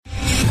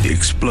The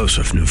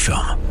explosive new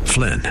film,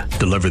 Flynn,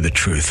 deliver the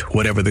truth,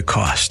 whatever the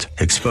cost,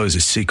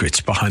 exposes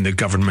secrets behind the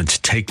government's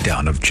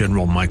takedown of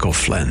General Michael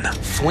Flynn.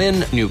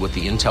 Flynn knew what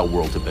the intel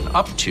world had been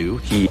up to.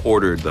 He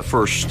ordered the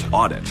first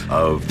audit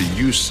of the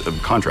use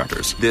of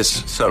contractors.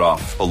 This set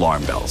off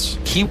alarm bells.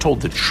 He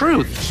told the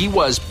truth. He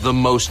was the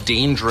most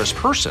dangerous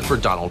person for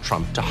Donald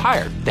Trump to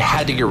hire. They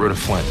had to get rid of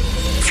Flynn.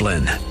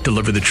 Flynn,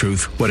 deliver the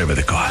truth, whatever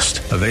the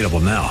cost. Available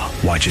now.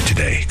 Watch it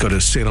today. Go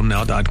to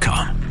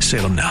salemnow.com.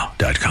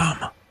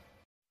 salemnow.com.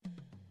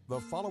 The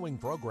following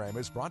program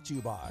is brought to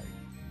you by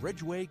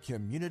Bridgeway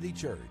Community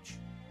Church.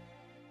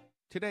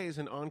 Today is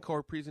an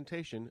encore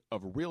presentation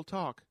of Real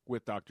Talk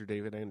with Dr.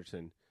 David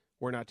Anderson.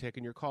 We're not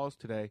taking your calls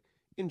today.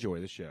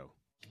 Enjoy the show.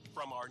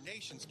 From our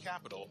nation's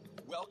capital,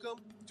 welcome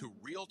to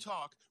Real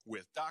Talk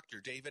with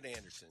Dr. David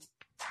Anderson.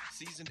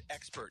 Seasoned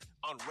expert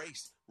on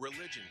race,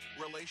 religion,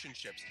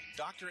 relationships,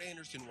 Dr.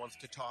 Anderson wants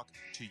to talk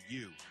to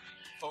you.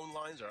 Phone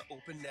lines are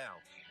open now,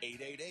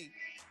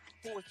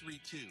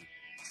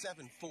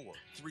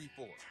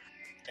 888-432-7434.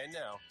 And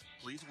now,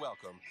 please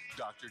welcome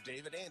Dr.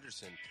 David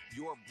Anderson,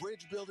 your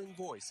bridge-building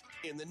voice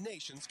in the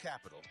nation's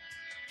capital.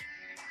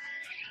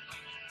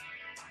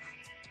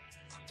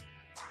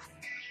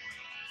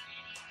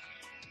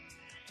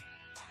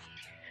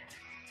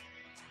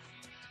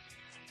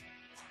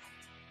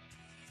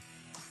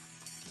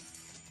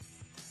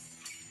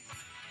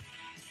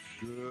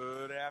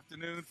 Good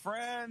afternoon,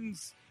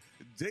 friends.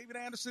 David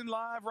Anderson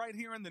live right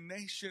here in the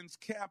nation's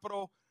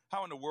capital.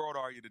 How in the world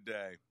are you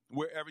today?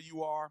 Wherever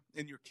you are,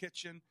 in your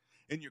kitchen,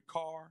 in your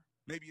car,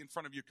 maybe in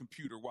front of your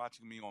computer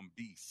watching me on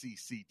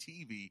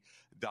bcctv.org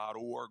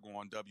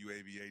or on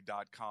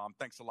wava.com.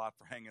 Thanks a lot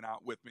for hanging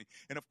out with me.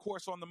 And, of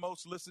course, on the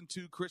most listened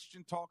to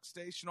Christian talk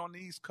station on the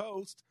East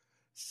Coast,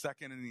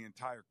 second in the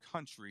entire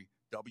country,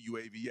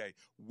 WAVA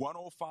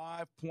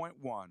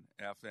 105.1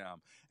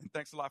 FM. And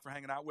thanks a lot for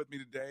hanging out with me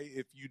today.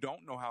 If you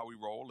don't know how we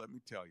roll, let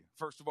me tell you.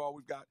 First of all,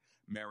 we've got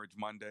Marriage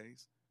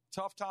Mondays,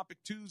 Tough Topic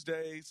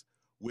Tuesdays,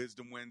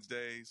 Wisdom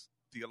Wednesdays,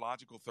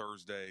 Theological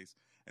Thursdays,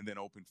 and then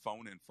open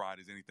phone-in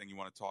Fridays. Anything you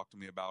want to talk to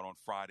me about on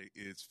Friday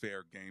is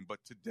fair game. But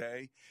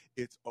today,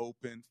 it's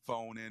open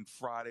phone-in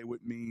Friday,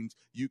 which means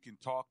you can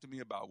talk to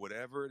me about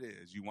whatever it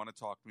is you want to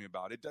talk to me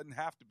about. It doesn't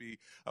have to be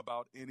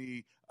about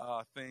any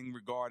thing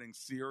regarding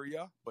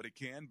Syria, but it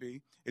can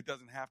be. It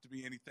doesn't have to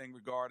be anything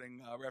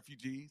regarding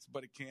refugees,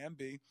 but it can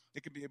be.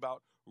 It can be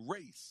about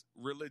race,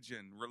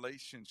 religion,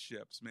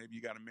 relationships. Maybe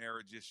you got a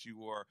marriage issue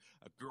or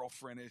a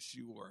girlfriend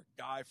issue or a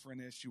guy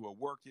friend issue, a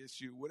work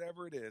issue,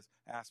 whatever it is.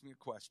 Ask me a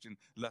question.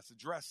 Let's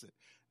address it.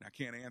 Now, I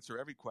can't answer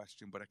every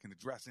question, but I can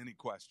address any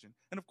question.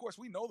 And, of course,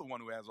 we know the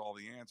one who has all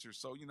the answers.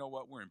 So, you know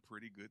what? We're in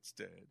pretty good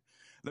stead.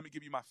 Let me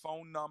give you my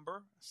phone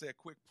number, say a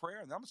quick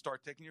prayer, and then I'm going to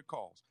start taking your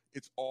calls.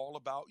 It's all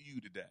about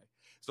you today.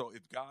 So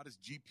if God is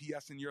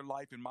GPS in your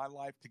life, in my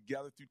life,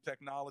 together through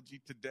technology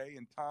today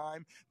and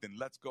time, then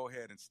let's go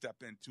ahead and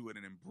step into it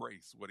and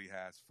embrace what he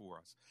has for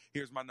us.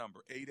 Here's my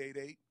number,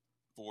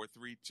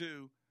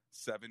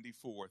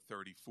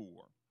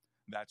 888-432-7434.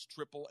 That's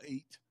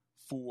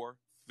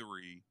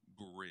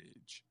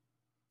 888-43-BRIDGE.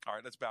 All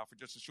right, let's bow for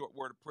just a short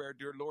word of prayer.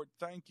 Dear Lord,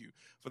 thank you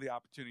for the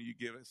opportunity you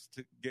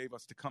gave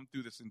us to come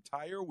through this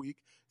entire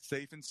week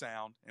safe and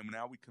sound. And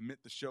now we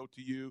commit the show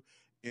to you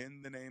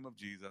in the name of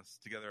Jesus.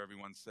 Together,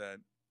 everyone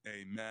said,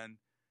 amen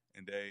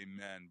and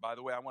amen. By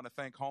the way, I want to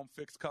thank Home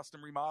Fix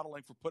Custom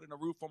Remodeling for putting a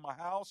roof on my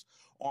house,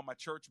 on my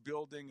church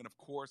building, and, of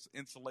course,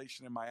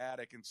 insulation in my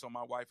attic. And so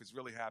my wife is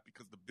really happy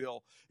because the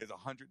bill is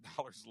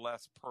 $100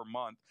 less per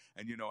month.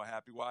 And, you know, a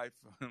happy wife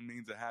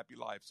means a happy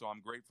life. So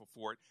I'm grateful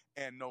for it.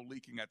 And no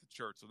leaking at the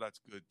church. So that's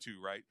good,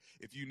 too, right?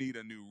 If you need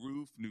a new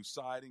roof, new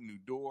siding, new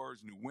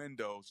doors, new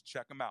windows,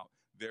 check them out.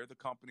 They're the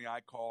company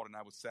I called, and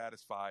I was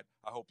satisfied.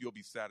 I hope you'll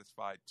be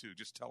satisfied, too.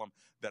 Just tell them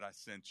that I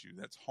sent you.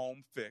 That's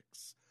Home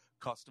Fix.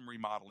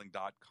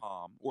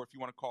 CustomRemodeling.com, or if you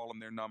want to call them,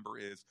 their number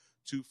is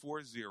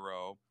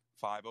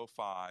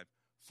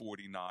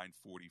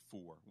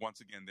 240-505-4944.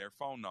 Once again, their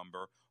phone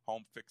number,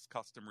 Home Fix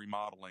Custom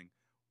Remodeling,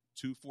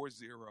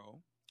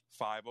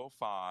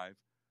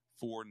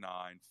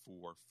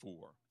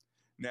 240-505-4944.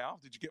 Now,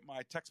 did you get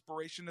my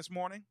textpiration this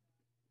morning?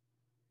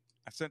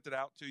 I sent it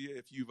out to you.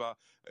 If you've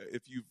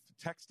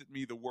texted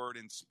me the word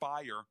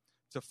inspire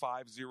to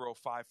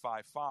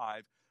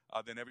 50555,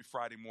 then every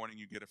Friday morning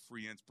you get a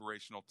free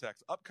inspirational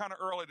text. Up kind of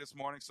early this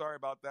morning. Sorry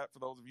about that for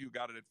those of you who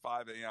got it at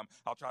 5 a.m.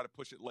 I'll try to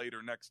push it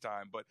later next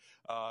time. But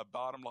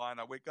bottom line,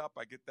 I wake up,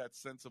 I get that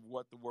sense of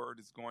what the word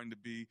is going to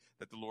be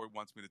that the Lord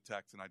wants me to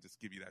text, and I just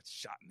give you that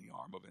shot in the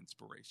arm of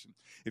inspiration.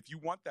 If you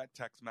want that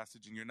text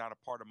message and you're not a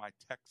part of my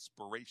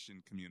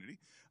Textpiration community,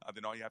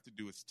 then all you have to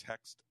do is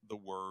text the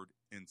word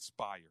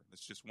INSPIRE.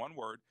 That's just one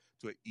word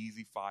to an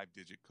easy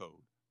 5-digit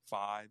code,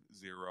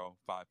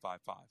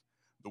 50555.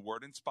 The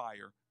word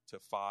INSPIRE to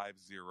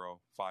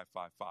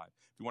 50555. If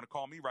you want to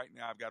call me right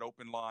now, I've got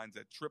open lines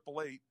at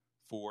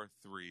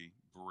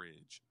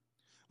 888-43-BRIDGE.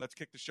 Let's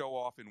kick the show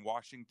off in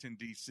Washington,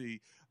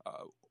 D.C.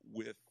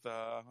 With,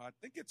 I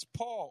think it's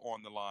Paul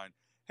on the line.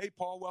 Hey,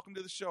 Paul, welcome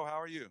to the show. How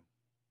are you?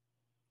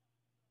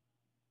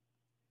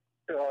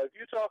 If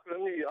you're talking to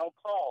me, I'm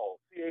Carl,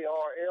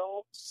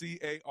 C-A-R-L.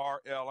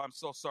 C-A-R-L. I'm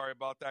so sorry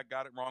about that.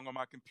 Got it wrong on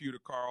my computer,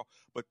 Carl.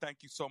 But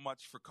thank you so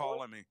much for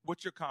calling me.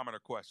 What's your comment or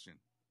question?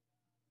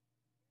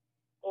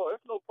 Oh,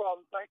 it's no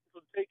problem. Thank you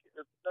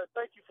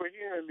for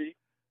hearing me,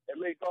 and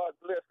may God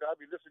bless. I'll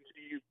be listening to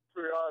you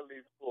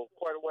periodically for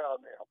quite a while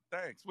now.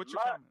 Thanks. What's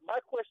your comment?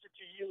 My question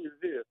to you is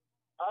this.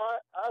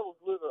 I was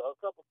with a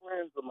couple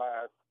friends of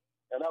mine,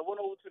 and I went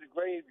over to the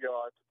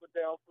graveyard to put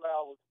down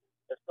flowers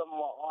at some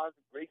of my aunts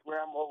and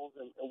great-grandmothers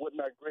and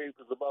whatnot graves.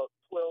 There's about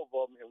 12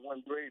 of them in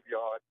one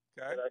graveyard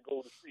that I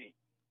go to see.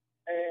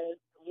 And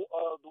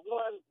the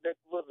one that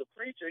was a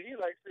preacher, he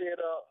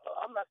said,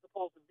 I'm not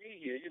supposed to be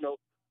here.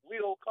 We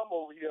don't come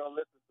over here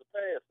unless it's a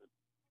passing.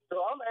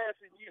 So I'm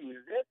asking you,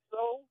 is that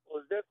so?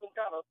 Or is that some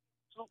kind of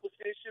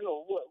superstition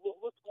or what?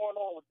 What's going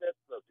on with that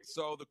subject?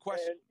 So the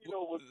question, and,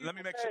 let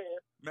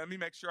me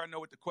make sure I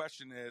know what the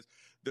question is.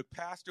 The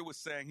pastor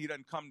was saying he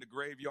doesn't come to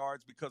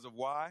graveyards because of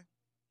why?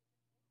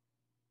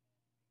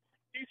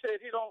 He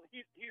said he's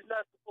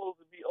not supposed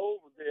to be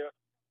over there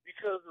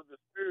because of the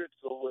spirits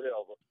or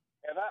whatever.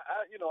 And I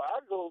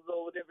goes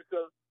over there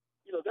because,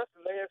 that's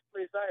the last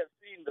place I have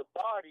seen the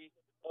body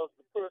of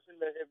the person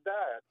that have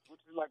died,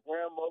 which is my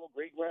grandmother,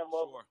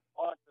 great-grandmother,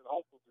 aunts and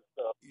uncles and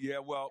stuff. Yeah,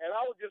 well. And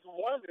I was just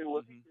wondering,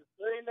 was he just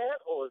saying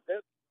that, or is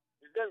that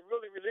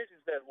really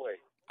religious that way?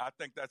 I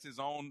think that's his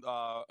own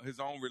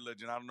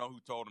religion. I don't know who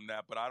told him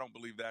that, but I don't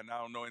believe that, and I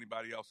don't know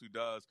anybody else who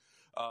does.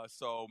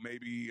 So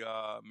maybe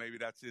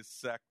that's his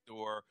sect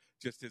or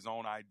just his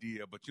own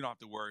idea, but you don't have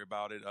to worry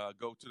about it.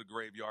 Go to the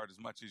graveyard as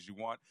much as you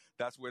want.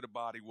 That's where the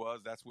body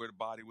was. That's where the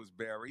body was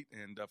buried.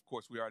 And, of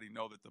course, we already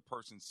know that the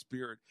person's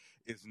spirit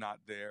is not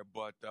there,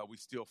 but we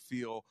still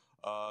feel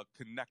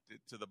connected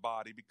to the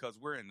body because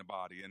we're in the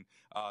body. And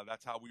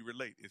that's how we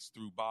relate. It's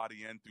through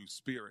body and through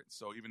spirit.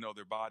 So even though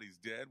their body's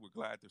dead, we're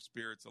glad their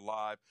spirit's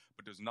alive,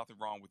 but there's nothing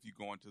wrong with you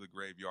going to the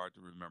graveyard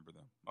to remember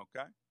them.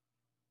 Okay?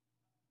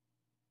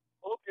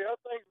 Okay,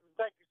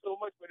 thank you so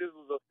much. But this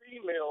was a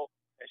female,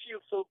 and she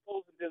was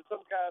supposed to be some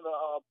kind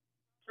of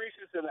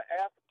priestess in an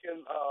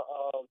African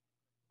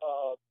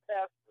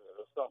pastor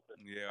or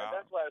something. Yeah. And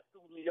that's why it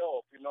threw me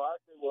off. I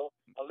said, well,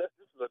 unless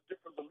this is a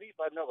different belief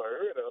I never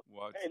heard of,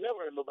 I ain't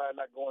never heard nobody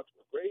not going to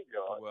a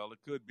graveyard. Well,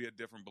 it could be a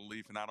different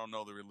belief, and I don't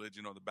know the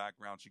religion or the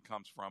background she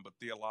comes from, but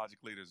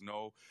theologically there's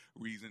no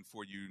reason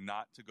for you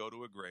not to go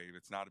to a grave.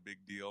 It's not a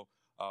big deal.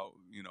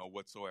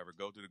 Whatsoever.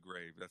 Go to the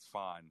grave. That's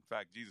fine. In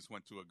fact, Jesus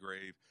went to a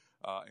grave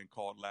and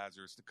called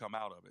Lazarus to come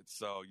out of it.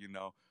 So,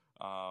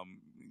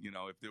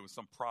 if there was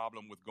some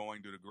problem with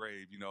going to the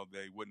grave,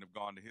 they wouldn't have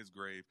gone to his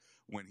grave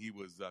when he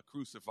was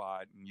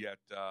crucified. And yet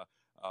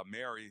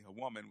Mary, a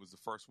woman, was the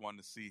first one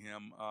to see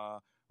him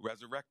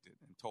resurrected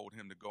and told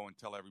him to go and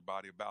tell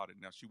everybody about it.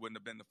 Now, she wouldn't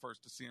have been the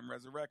first to see him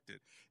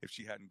resurrected if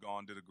she hadn't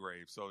gone to the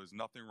grave. So there's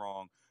nothing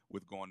wrong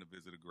with going to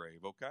visit a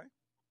grave. Okay?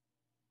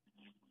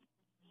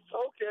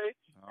 Okay.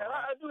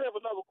 I do have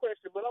another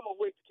question, but I'm going to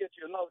wait to catch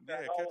you another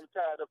time. I don't want to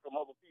tie it up from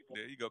other people.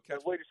 There you go.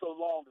 I've waited so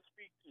long to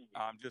speak to you.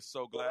 I'm just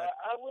so glad.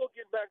 I will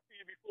get back to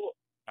you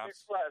by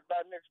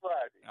next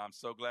Friday. I'm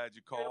so glad you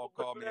called.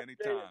 Call me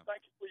anytime.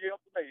 Thank you for your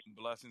information.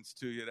 Blessings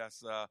to you.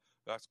 That's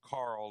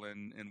Carl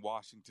in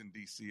Washington,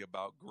 D.C.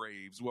 about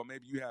graves. Well,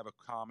 maybe you have a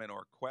comment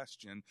or a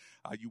question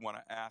you want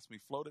to ask me.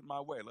 Float it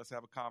my way. Let's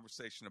have a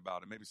conversation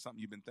about it. Maybe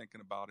something you've been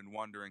thinking about and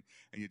wondering,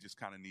 and you just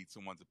kind of need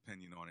someone's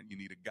opinion on it. You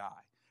need a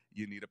guy.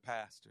 You need a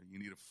pastor. You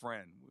need a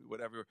friend.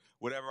 Whatever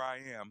I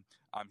am,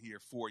 I'm here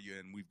for you,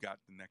 and we've got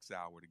the next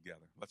hour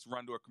together. Let's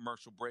run to a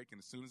commercial break, and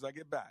as soon as I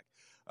get back,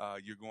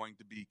 you're going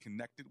to be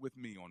connected with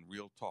me on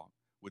Real Talk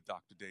with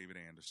Dr. David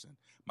Anderson.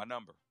 My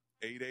number,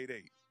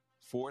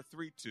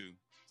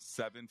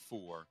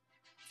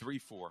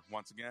 888-432-7434.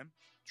 Once again,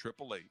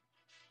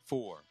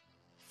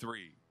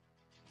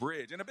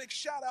 888-433-BRIDGE. And a big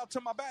shout-out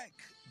to my bank,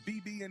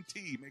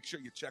 BB&T. Make sure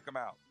you check them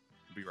out.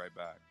 I'll be right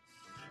back.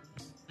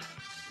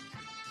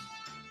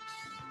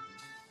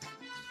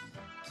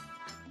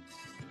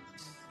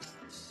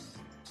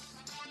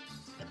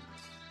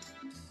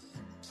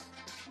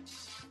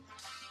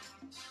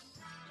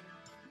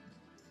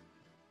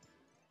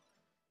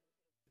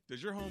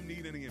 Does your home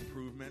need any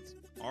improvements?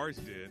 Ours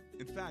did.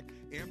 In fact,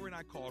 Amber and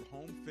I called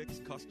Home Fix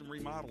Custom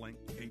Remodeling,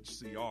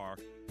 HCR,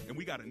 and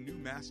we got a new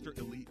Master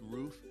Elite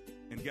roof.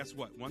 And guess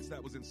what? Once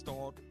that was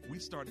installed, we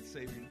started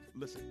saving,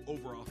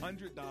 over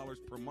 $100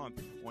 per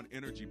month on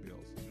energy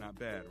bills. Not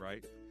bad,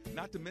 right?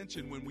 Not to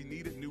mention when we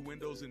needed new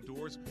windows and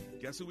doors,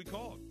 guess who we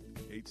called?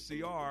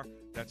 HCR.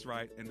 That's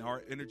right. And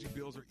our energy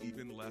bills are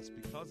even less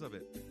because of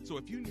it. So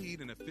if you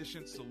need an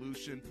efficient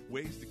solution,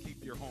 ways to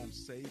keep your home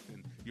safe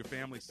and your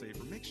family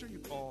safer, make sure you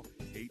call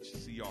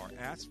HCR.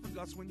 Ask for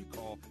Gus when you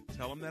call.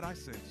 Tell him that I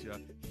sent you.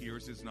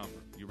 Here's his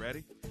number. You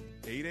ready?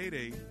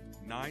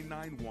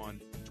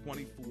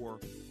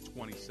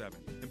 888-991-2427.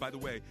 And by the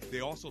way,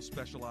 they also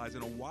specialize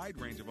in a wide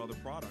range of other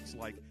products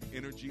like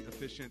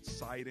energy-efficient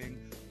siding,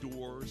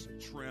 doors,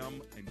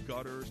 trim, and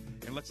gutters.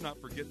 And let's not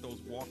forget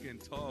those walk-in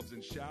tubs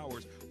and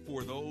showers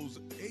for those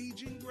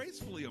aging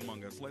gracefully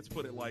among us. Let's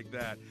put it like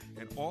that.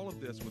 And all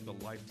of this with a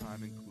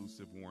lifetime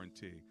inclusive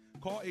warranty.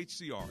 Call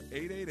HCR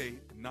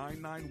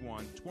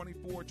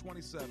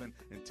 888-991-2427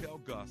 and tell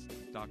Gus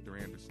Dr.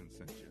 Anderson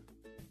sent you.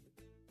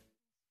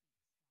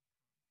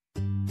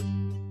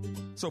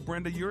 So,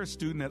 Brenda, you're a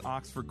student at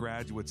Oxford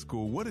Graduate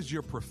School. What is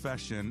your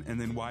profession, and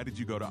then why did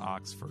you go to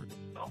Oxford?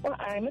 Well,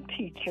 I'm a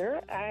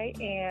teacher. I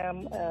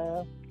am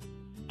a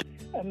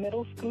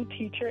middle school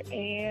teacher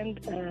and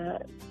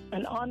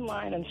an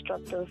online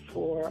instructor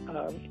for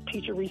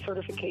teacher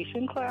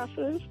recertification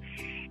classes.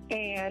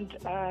 And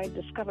I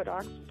discovered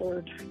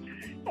Oxford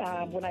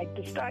when I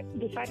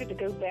decided to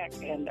go back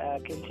and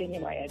continue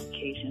my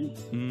education.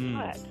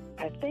 But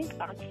I think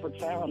Oxford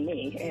found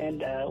me,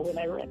 and when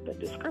I read the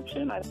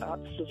description, I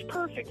thought this was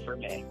perfect for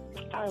me.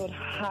 I would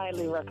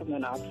highly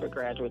recommend Oxford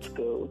Graduate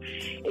School.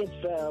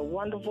 It's a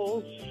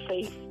wonderful,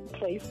 safe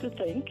place to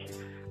think.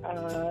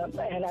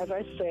 And as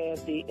I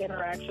said, the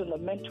interaction, the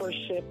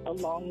mentorship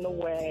along the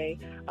way,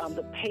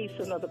 the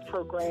pacing of the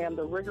program,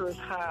 the rigorous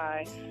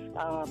high,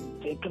 as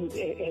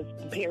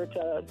compared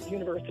to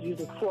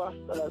universities across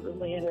the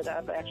land that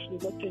I've actually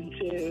looked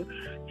into.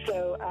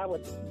 So I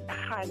would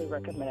highly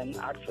recommend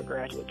Oxford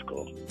Graduate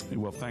School.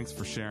 Well, thanks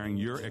for sharing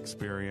your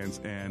experience.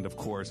 And, of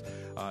course,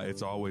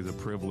 it's always a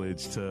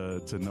privilege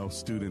to know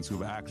students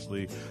who've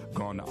actually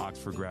gone to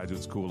Oxford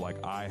Graduate School like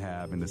I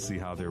have, and to see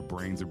how their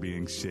brains are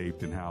being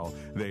shaped and how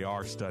they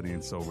are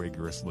studying so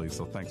rigorously.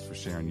 So thanks for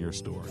sharing your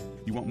story.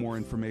 You want more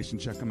information?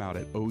 Check them out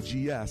at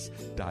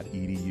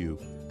ogs.edu.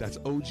 That's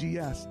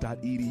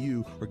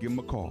ogs.edu, or give them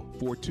a call,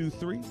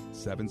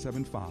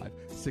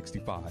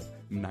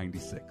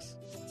 423-775-6596.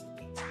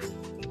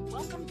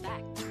 Welcome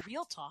back to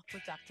Real Talk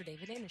with Dr.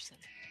 David Anderson.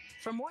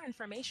 For more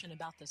information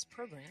about this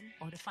program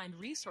or to find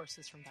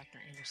resources from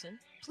Dr. Anderson,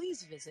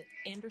 please visit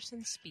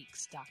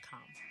andersonspeaks.com.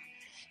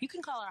 You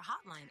can call our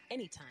hotline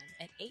anytime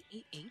at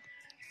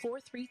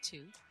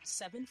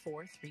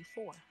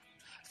 888-432-7434.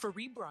 For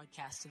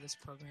rebroadcast of this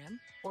program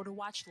or to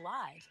watch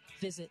live,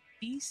 visit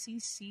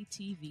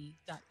bcctv.org.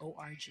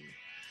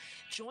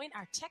 Join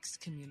our text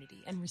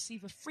community and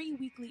receive a free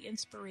weekly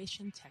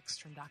inspiration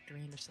text from Dr.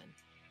 Anderson.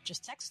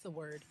 Just text the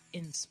word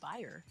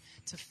INSPIRE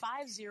to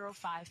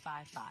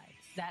 50555.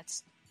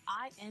 That's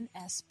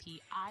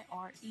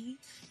INSPIRE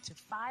to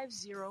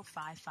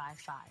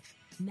 50555.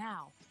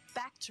 Now,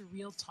 back to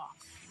Real Talk.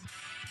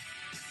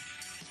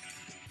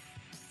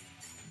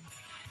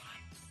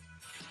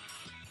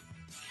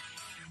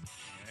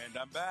 And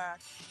I'm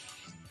back.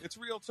 It's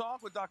Real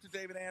Talk with Dr.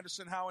 David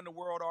Anderson. How in the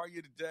world are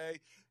you today?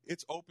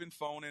 It's Open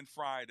Phone In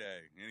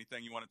Friday.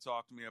 Anything you want to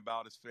talk to me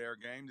about is fair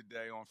game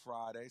today on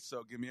Friday,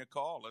 so give me a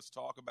call. Let's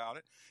talk about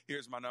it.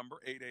 Here's my number,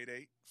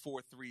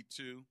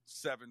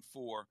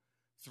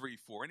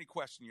 888-432-7434. Any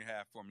question you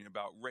have for me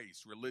about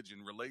race,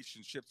 religion,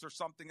 relationships, or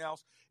something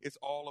else, it's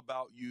all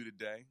about you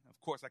today.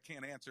 Of course, I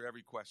can't answer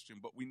every question,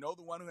 but we know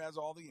the one who has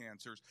all the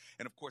answers.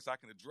 And of course, I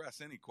can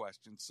address any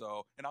question.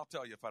 And I'll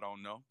tell you if I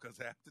don't know, because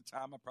half the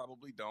time I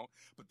probably don't,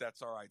 but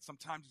that's all right.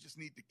 Sometimes you just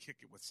need to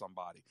kick it with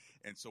somebody.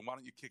 And so why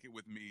don't you kick it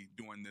with me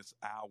during this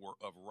hour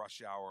of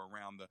rush hour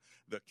around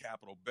the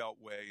Capitol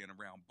Beltway and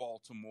around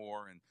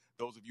Baltimore, and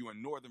those of you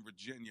in Northern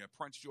Virginia,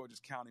 Prince George's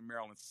County,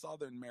 Maryland,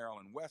 Southern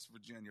Maryland, West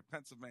Virginia,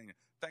 Pennsylvania.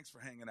 Thanks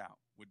for hanging out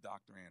with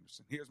Dr.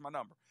 Anderson. Here's my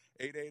number,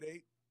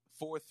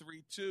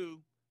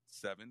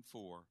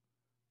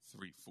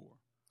 888-432-7434.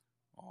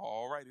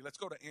 All righty, let's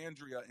go to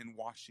Andrea in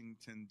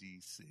Washington,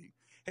 D.C.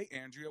 Hey,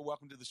 Andrea,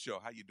 welcome to the show.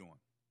 How you doing?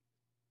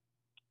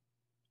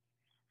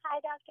 Hi,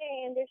 Dr.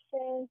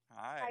 Anderson.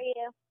 Hi. How are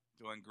you?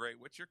 Doing great.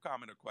 What's your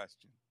comment or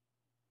question?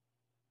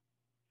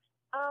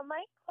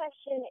 My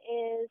question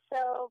is,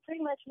 so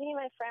pretty much me and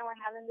my friend were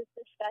having this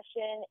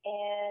discussion,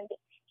 and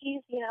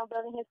he's,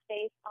 building his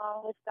faith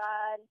with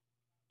God,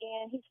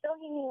 and he's still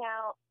hanging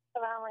out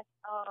around with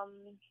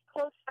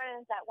close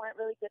friends that weren't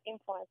really good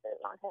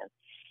influences on him.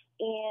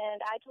 And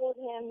I told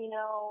him,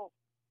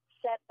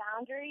 set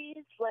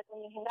boundaries, like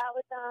when you hang out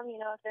with them,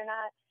 if they're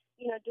not,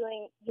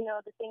 doing,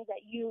 the things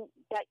that you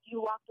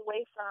walked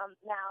away from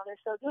now, they're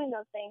still doing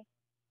those things,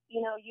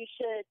 you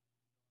should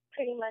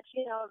pretty much,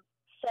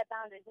 set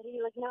boundaries. And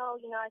he was like, no,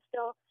 I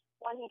still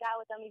want to hang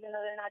out with them even though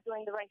they're not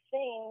doing the right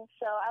thing.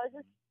 So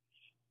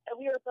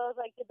we were both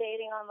like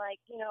debating on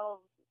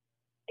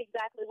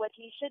exactly what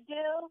he should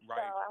do.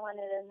 Right. So I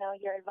wanted to know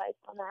your advice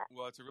on that.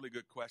 Well, it's a really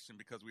good question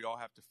because we all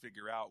have to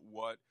figure out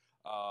what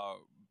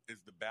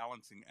is the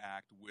balancing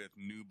act with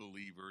new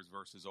believers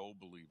versus old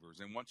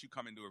believers. And once you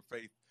come into a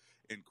faith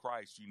in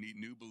Christ, you need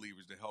new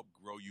believers to help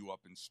grow you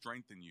up and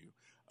strengthen you.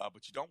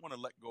 But you don't want to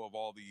let go of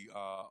all the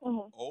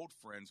old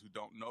friends who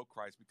don't know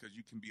Christ, because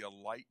you can be a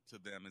light to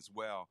them as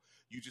well.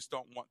 You just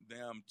don't want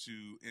them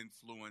to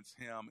influence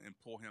him and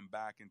pull him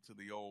back into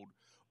the old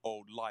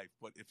life.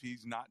 But if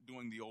he's not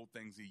doing the old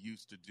things he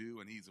used to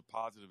do and he's a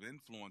positive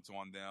influence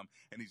on them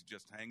and he's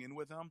just hanging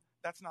with them,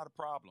 that's not a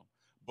problem.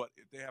 But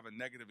if they have a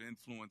negative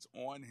influence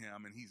on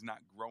him and he's not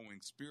growing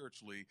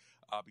spiritually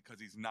because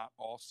he's not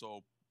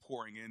also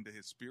pouring into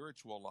his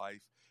spiritual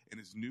life and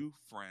his new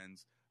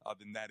friends,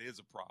 then that is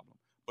a problem.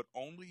 But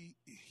only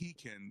he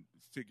can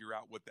figure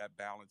out what that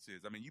balance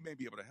is. I mean, you may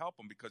be able to help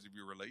him because of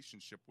your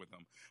relationship with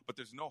him, but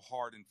there's no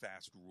hard and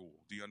fast rule.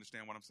 Do you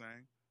understand what I'm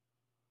saying?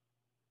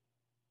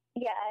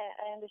 Yeah,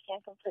 I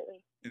understand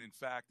completely. And in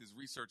fact, as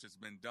research has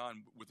been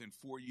done, within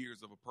 4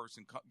 years of a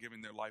person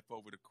giving their life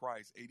over to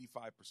Christ,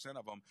 85%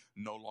 of them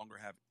no longer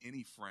have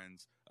any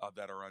friends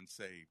that are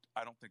unsaved.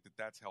 I don't think that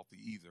that's healthy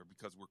either,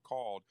 because we're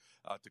called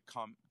to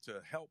come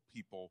to help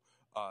people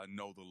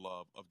know the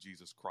love of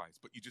Jesus Christ.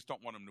 But you just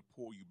don't want him to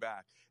pull you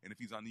back. And if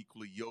he's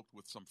unequally yoked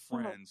with some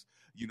friends,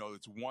 you know,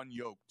 it's one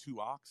yoke, two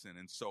oxen.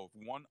 And so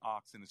if one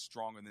oxen is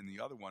stronger than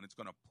the other one, it's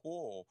going to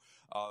pull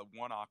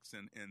one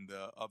oxen in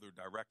the other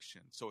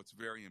direction. So it's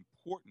very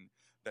important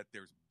that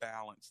there's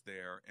balance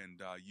there,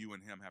 and you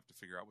and him have to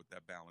figure out what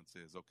that balance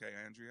is. Okay,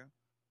 Andrea?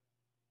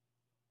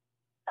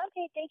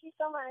 Okay, thank you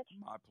so much.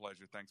 My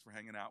pleasure. Thanks for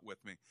hanging out with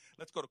me.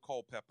 Let's go to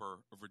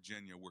Culpeper,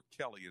 Virginia, where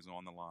Kelly is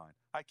on the line.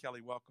 Hi, Kelly.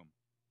 Welcome.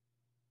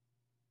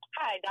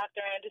 Hi,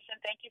 Dr. Anderson.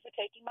 Thank you for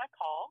taking my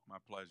call. My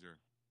pleasure.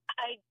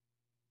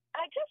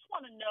 I just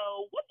want to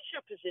know, what is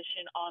your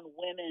position on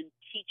women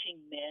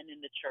teaching men in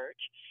the church?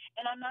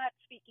 And I'm not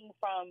speaking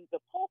from the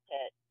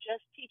pulpit,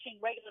 just teaching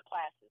regular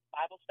classes,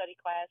 Bible study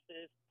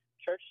classes,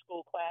 church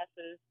school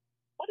classes.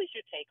 What is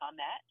your take on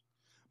that?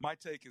 My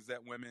take is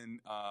that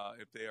women,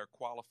 if they are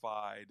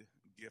qualified,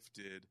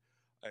 gifted,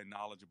 and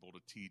knowledgeable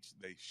to teach,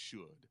 they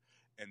should.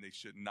 And they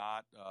should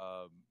not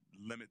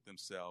limit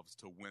themselves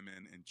to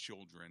women and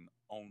children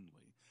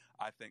only.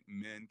 I think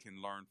men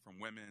can learn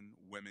from women,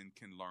 women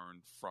can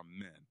learn from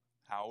men.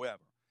 However,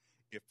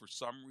 if for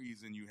some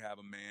reason you have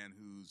a man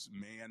whose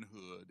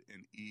manhood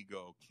and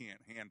ego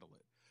can't handle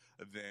it,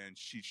 then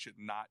she should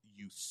not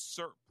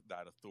usurp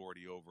that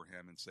authority over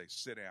him and say,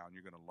 sit down,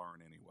 you're going to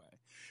learn anyway.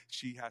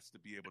 She has to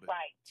be able to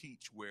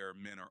teach where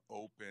men are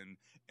open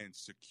and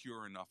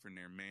secure enough in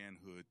their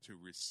manhood to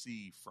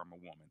receive from a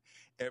woman.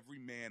 Every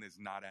man is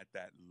not at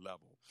that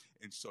level.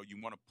 And so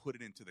you want to put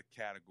it into the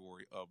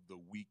category of the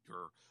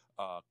weaker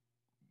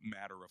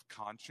matter of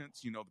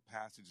conscience. You know, the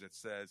passage that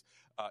says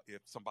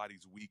if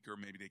somebody's weaker,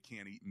 maybe they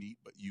can't eat meat,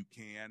 but you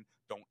can.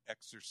 Don't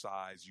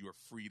exercise your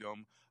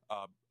freedom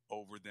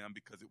over them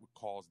because it would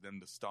cause them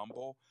to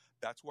stumble.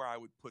 That's where I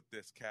would put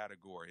this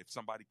category. If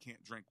somebody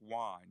can't drink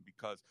wine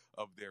because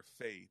of their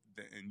faith,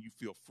 and you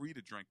feel free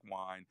to drink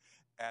wine,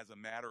 as a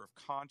matter of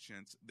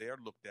conscience, they're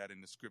looked at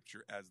in the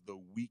scripture as the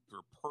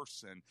weaker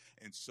person.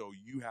 And so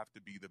you have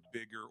to be the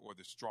bigger or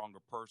the stronger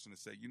person to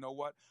say, you know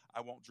what?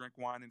 I won't drink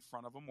wine in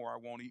front of them, or I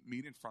won't eat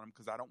meat in front of them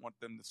because I don't want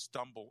them to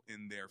stumble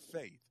in their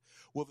faith.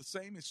 Well, the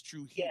same is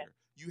true here. Yeah.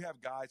 You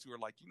have guys who are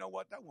like, you know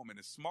what? That woman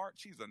is smart.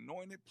 She's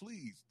anointed.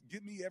 Please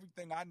give me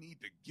everything I need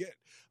to get.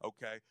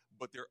 Okay.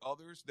 But there are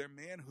others, their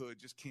manhood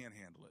just can't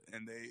handle it.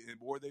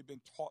 Or they've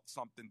been taught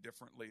something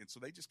differently. And so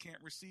they just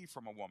can't receive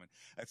from a woman.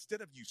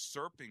 Instead of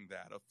usurping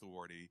that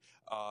authority,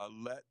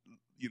 let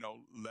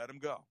them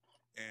go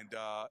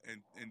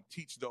and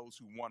teach those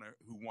who want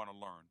to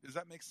learn. Does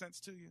that make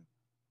sense to you?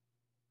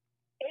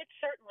 It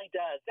certainly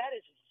does. That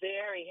is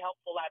very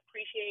helpful. I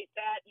appreciate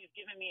that. You've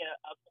given me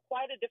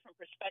quite a different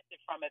perspective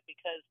from it,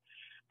 because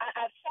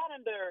I've sat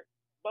under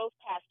both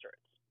pastorates.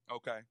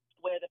 Okay.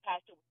 Where the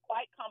pastor was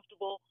quite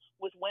comfortable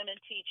with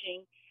women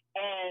teaching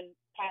and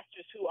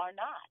pastors who are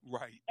not.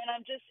 Right. And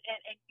I'm just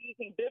and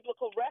using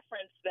biblical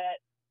reference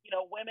that, you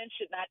know, women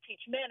should not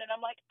teach men. And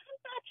I'm like, I'm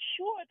not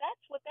sure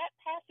that's what that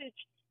passage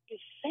is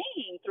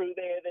saying through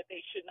there, that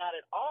they should not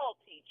at all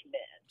teach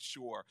men.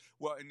 Sure.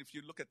 Well, and if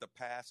you look at the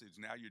passage,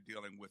 now you're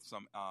dealing with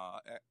some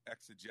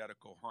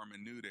exegetical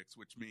hermeneutics,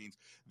 which means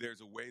there's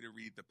a way to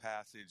read the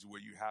passage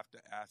where you have to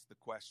ask the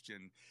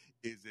question,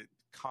 is it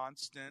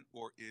constant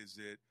or is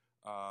it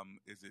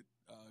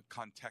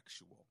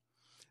contextual?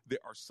 There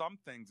are some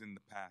things in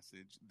the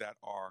passage that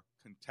are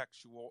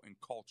contextual and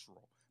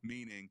cultural,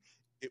 meaning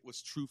it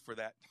was true for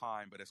that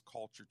time, but as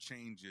culture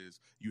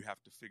changes, you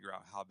have to figure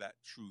out how that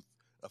truth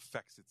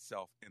affects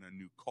itself in a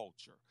new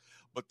culture.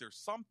 But there's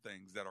some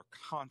things that are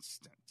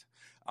constant.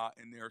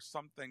 And there are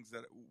some things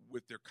that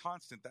with their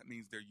constant, that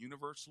means they're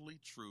universally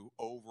true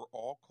over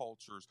all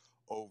cultures,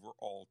 over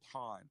all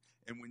time.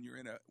 And when you're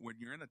in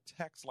a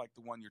text like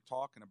the one you're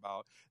talking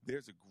about,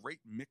 there's a great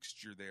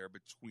mixture there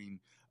between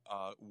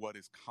what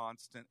is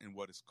constant and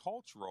what is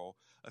cultural,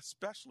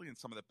 especially in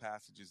some of the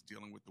passages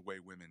dealing with the way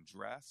women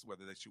dress,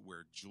 whether they should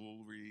wear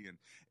jewelry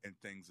and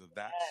things of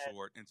that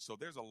sort. And so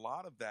there's a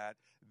lot of that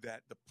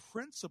the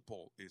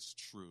principle is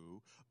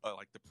true,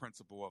 like the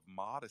principle of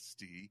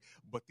modesty,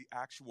 but the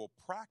actual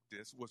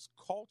practice was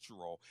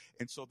cultural.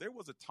 And so there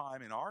was a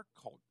time in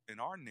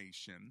our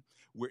nation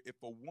where if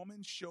a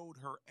woman showed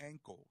her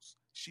ankles,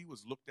 she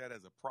was looked at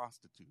as a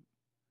prostitute.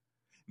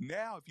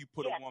 Now, if you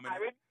put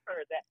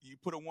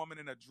a woman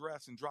in a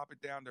dress and drop it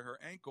down to her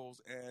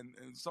ankles, and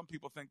some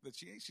people think that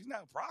she's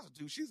not a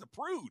prostitute, she's a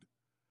prude.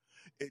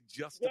 It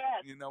just,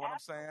 Yes, you know what I'm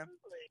saying?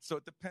 absolutely. So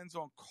it depends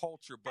on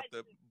culture, but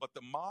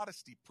the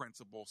modesty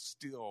principle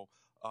still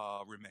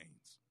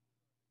remains.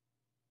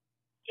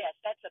 Yes,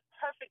 that's a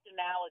perfect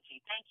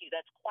analogy. Thank you.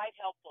 That's quite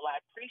helpful. I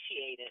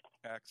appreciate it.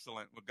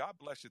 Excellent. Well, God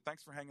bless you.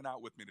 Thanks for hanging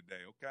out with me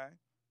today, okay?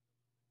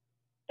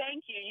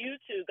 Thank you. You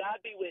too. God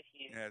be with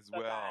you. As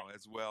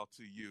well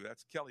to you.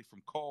 That's Kelly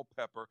from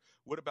Culpeper.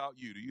 What about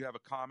you? Do you have a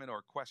comment or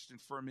a question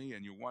for me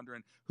and you're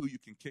wondering who you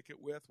can kick it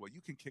with? Well,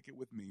 you can kick it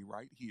with me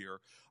right here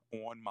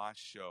on my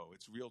show.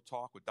 It's Real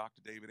Talk with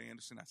Dr. David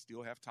Anderson. I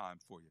still have time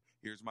for you.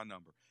 Here's my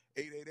number,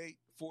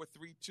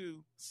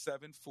 888-432-7434.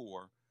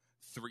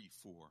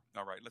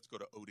 All right, let's go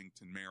to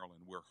Odenton,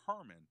 Maryland, where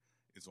Herman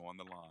is on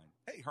the line.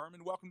 Hey,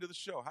 Herman, welcome to the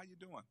show. How you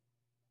doing?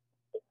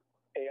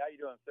 Hey, how you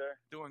doing, sir?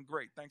 Doing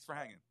great. Thanks for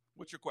hanging.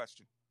 What's your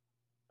question?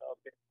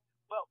 Okay.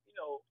 Well,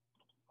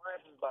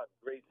 mine is about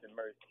grace and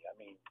mercy. I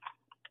mean,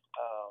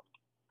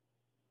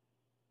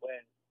 when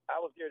I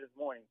was here this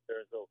morning,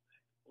 sir, so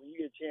when you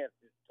get a chance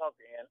to talk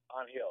to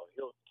Angel,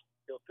 he'll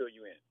fill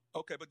you in.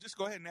 Okay, but just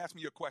go ahead and ask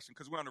me your question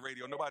because we're on the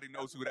radio. Nobody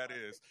knows who that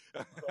is.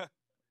 All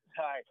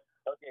right.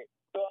 Okay.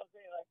 So I'm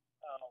saying, like,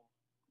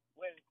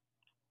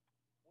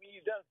 when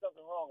you've done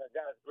something wrong,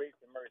 God's grace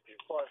and mercy,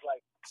 as far as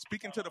like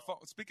speaking to the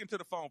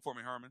phone for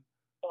me, Herman.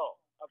 Oh,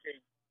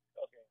 okay.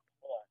 Hold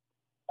on.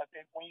 I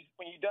said when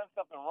you've done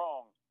something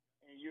wrong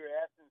and you're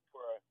asking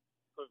for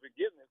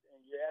forgiveness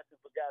and you're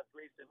asking for God's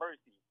grace and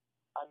mercy,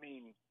 I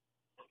mean,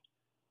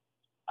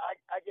 I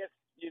guess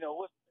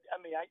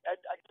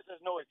I guess there's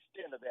no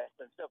extent of that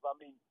and stuff. I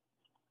mean,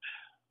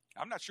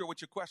 I'm not sure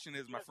what your question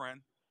is, my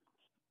friend.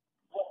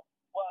 Well,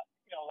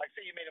 like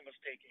say you made a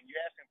mistake and you're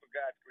asking for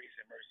God's grace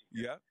and mercy.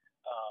 Yeah.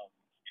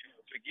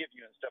 Forgive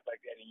you and stuff like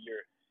that, and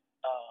you're,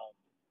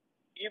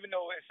 even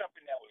though it's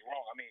something that was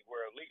wrong. I mean,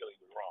 where illegally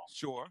was wrong.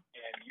 Sure.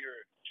 And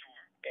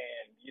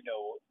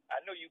I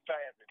know you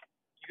probably have to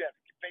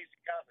face the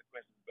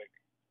consequences, but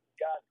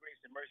God's grace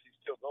and mercy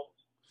still goes.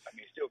 I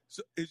mean, still. So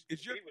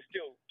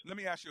let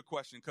me ask you a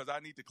question because I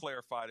need to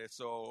clarify this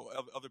so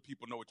other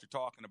people know what you're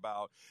talking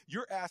about.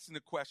 You're asking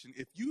the question: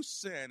 if you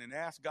sin and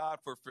ask God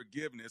for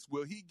forgiveness,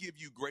 will He give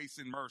you grace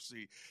and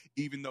mercy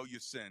even though you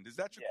sinned? Is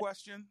that your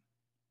question?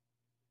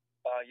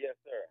 Yes,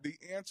 sir. The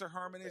answer,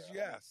 Herman, is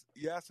yes.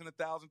 Yes, and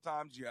 1,000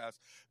 times yes.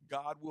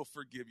 God will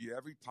forgive you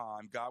every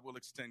time. God will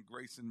extend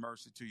grace and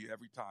mercy to you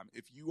every time.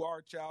 If you are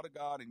a child of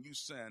God and you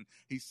sin,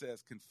 He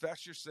says,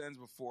 confess your sins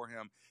before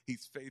Him.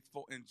 He's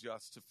faithful and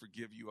just to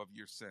forgive you of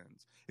your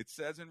sins. It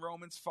says in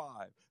Romans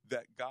 5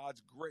 that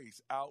God's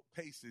grace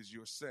outpaces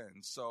your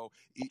sins. So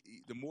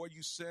the more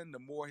you sin, the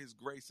more His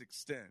grace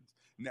extends.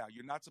 Now,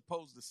 you're not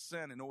supposed to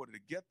sin in order to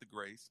get the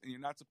grace, and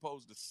you're not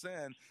supposed to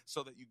sin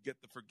so that you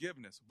get the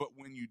forgiveness. But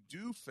when you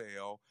do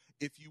fail,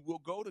 if you will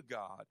go to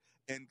God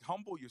and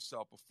humble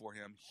yourself before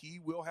Him, He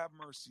will have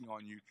mercy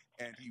on you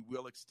and He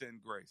will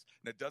extend grace.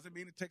 That doesn't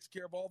mean it takes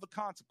care of all the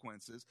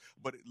consequences,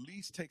 but at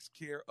least takes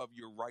care of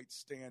your right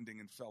standing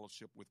and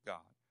fellowship with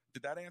God.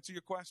 Did that answer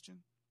your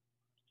question?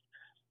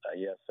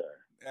 Yes, sir.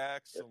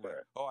 Excellent. Yes,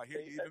 sir. Oh, I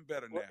hear you even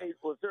better now.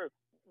 Sir,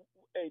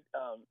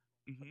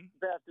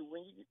 Pastor,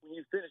 when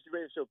you finish the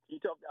radio show, can you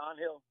talk to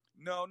Angel?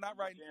 No, not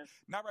right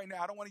now.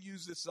 I don't want to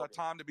use this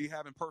time to be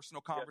having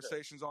personal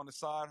conversations on the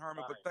side,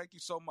 Herman, but thank you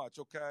so much,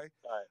 okay?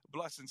 All right.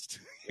 Blessings to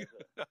you.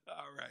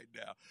 All right,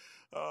 now.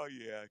 Oh,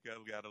 yeah,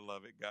 gotta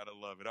love it. Gotta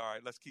love it. All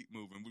right, let's keep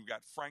moving. We've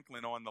got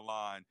Franklin on the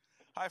line.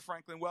 Hi,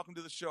 Franklin. Welcome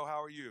to the show.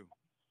 How are you?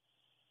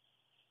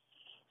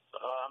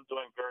 I'm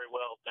doing very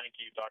well. Thank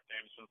you, Dr.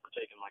 Anderson, for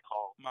taking my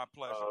call. My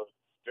pleasure.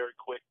 Very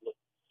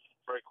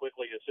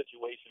quickly, a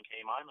situation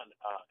came. I'm an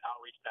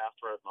outreach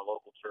pastor at my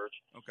local church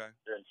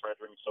here in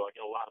Frederick, so I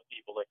get a lot of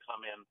people that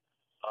come in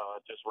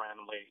just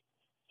randomly.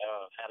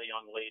 Had a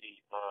young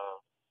lady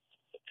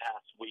the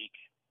past week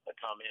that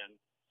come in.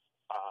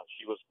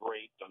 She was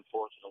raped,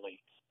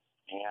 unfortunately,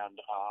 and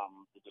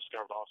we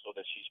discovered also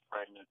that she's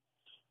pregnant.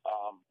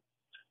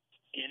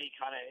 Any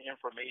kind of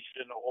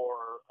information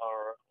or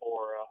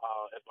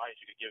advice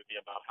you could give me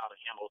about how to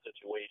handle a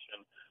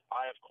situation?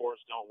 I, of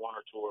course, don't want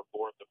her to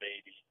abort the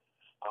baby.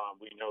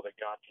 We know that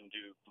God can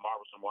do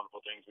marvelous and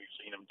wonderful things. We've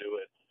seen Him do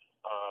it.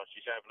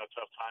 She's having a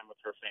tough time with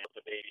her family,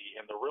 the baby,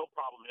 and the real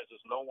problem is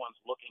no one's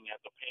looking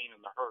at the pain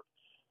and the hurt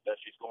that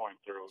she's going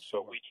through.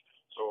 Sure.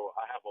 So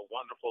I have a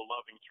wonderful,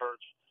 loving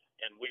church,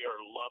 and we are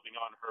loving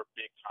on her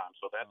big time.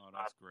 So that's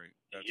great.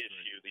 The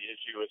issue. The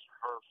issue is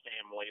her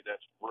family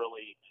that's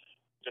really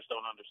just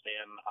don't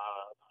understand.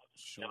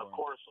 Sure. And of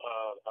course,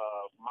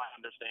 my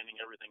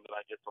understanding, everything that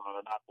I get from her,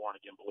 they're not born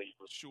again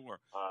believers. Sure.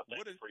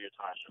 Thank you for your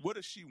time. What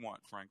does she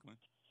want, Franklin?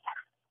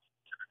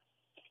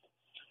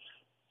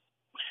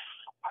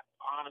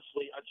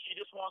 Honestly, she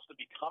just wants to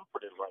be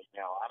comforted right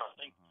now. I don't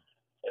think,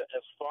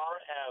 as far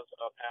as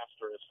a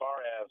pastor, as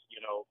far as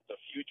the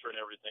future and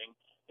everything,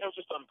 it's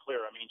just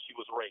unclear. I mean, she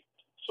was raped,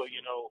 so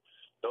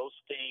those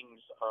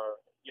things are,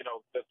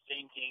 the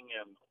thinking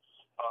and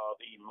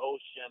the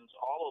emotions,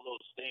 all of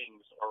those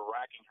things are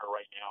racking her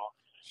right now.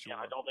 Sure. And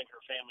I don't think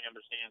her family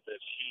understands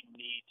that she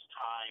needs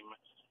time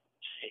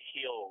to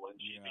heal, and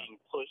she's being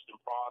pushed and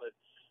prodded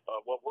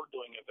what we're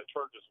doing at the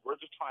church is we're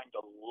just trying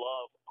to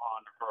love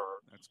on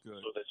her. That's good.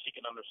 So that she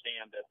can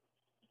understand that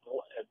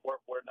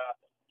we're not,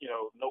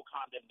 no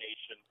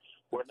condemnation.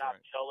 We're not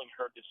telling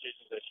her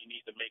decisions that she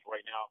needs to make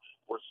right now.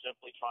 We're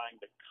simply trying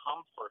to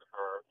comfort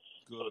her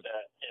so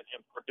that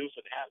and produce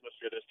an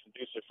atmosphere that's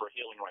conducive for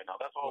healing right now.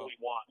 That's all we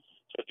want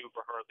to do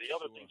for her. The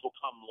other things will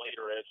come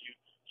later, as you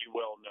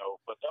well know,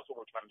 but that's what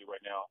we're trying to do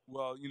right now.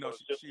 Well,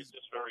 so she's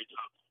just very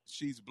tough.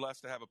 She's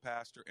blessed to have a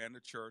pastor and a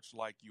church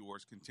like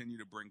yours.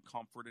 Continue to bring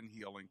comfort and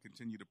healing.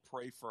 Continue to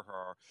pray for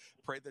her.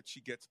 Pray that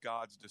she gets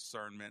God's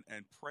discernment,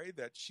 and pray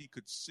that she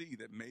could see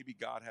that maybe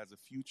God has a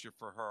future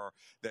for her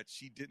that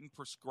she didn't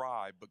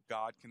prescribe, but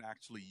God can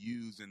actually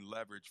use and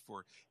leverage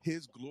for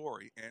his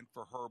glory and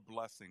for her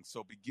blessing.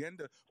 So begin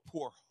to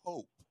pour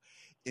hope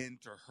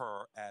into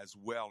her as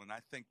well. And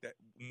I think that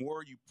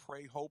more you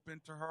pray hope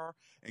into her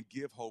and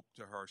give hope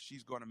to her,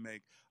 she's going to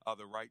make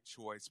the right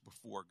choice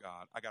before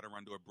God. I got to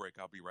run to a break.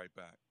 I'll be right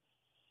back.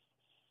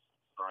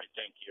 All right.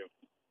 Thank you.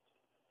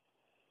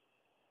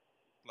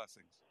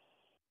 Blessings.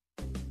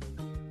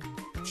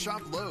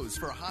 Shop Lowe's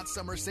for hot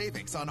summer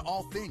savings on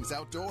all things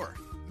outdoor.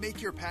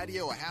 Make your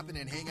patio a happen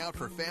and hangout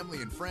for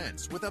family and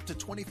friends with up to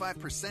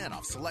 25%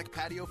 off select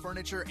patio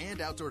furniture and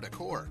outdoor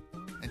decor.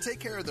 And take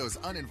care of those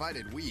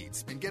uninvited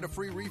weeds and get a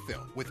free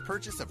refill with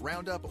purchase of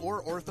Roundup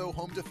or Ortho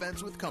Home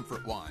Defense with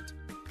Comfort Wand.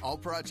 All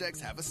projects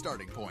have a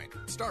starting point.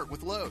 Start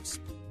with Lowe's.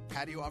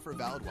 Patio offer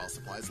valid while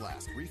supplies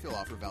last. Refill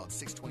offer valid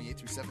 6/28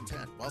 through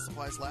 7/10. While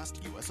supplies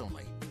last, U.S.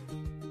 only.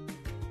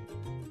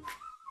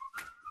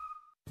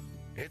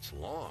 It's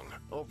long,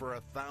 over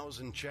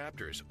 1,000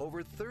 chapters,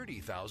 over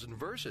 30,000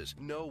 verses.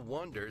 No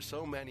wonder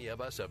so many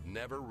of us have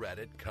never read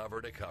it cover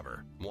to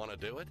cover. Want to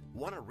do it?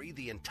 Want to read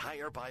the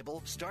entire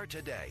Bible? Start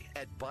today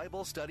at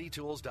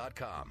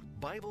BibleStudyTools.com.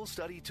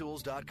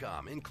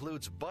 BibleStudyTools.com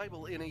includes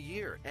Bible in a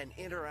Year, an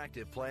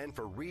interactive plan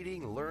for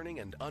reading, learning,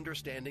 and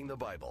understanding the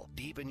Bible.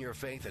 Deepen your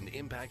faith and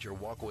impact your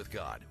walk with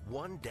God,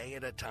 one day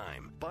at a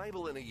time.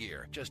 Bible in a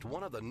Year, just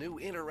one of the new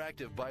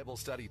interactive Bible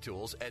study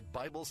tools at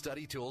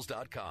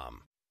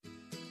BibleStudyTools.com.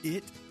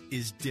 It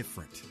is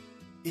different.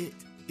 It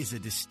is a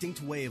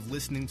distinct way of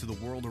listening to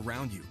the world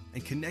around you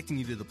and connecting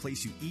you to the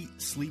place you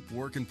eat, sleep,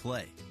 work, and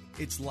play.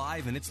 It's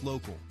live and it's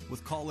local,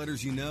 with call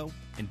letters you know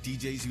and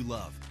DJs you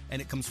love. And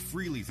it comes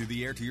freely through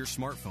the air to your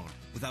smartphone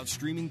without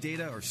streaming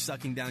data or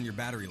sucking down your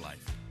battery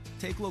life.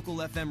 Take local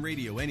FM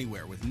radio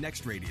anywhere with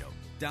Next Radio,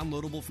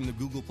 downloadable from the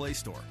Google Play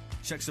Store.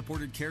 Check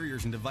supported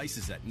carriers and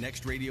devices at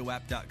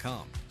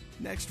nextradioapp.com.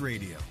 Next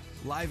Radio,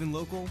 live and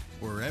local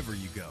wherever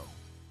you go.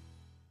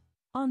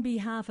 On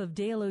behalf of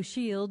Dale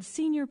O'Shield,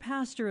 Senior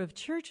Pastor of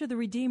Church of the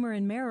Redeemer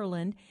in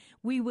Maryland,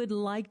 we would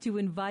like to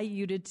invite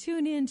you to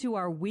tune in to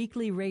our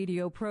weekly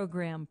radio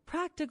program,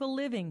 Practical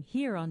Living,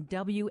 here on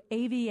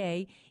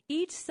WAVA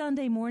each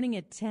Sunday morning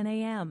at 10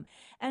 a.m.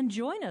 And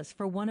join us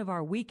for one of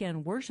our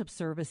weekend worship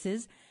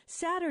services,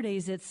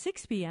 Saturdays at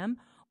 6 p.m.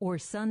 or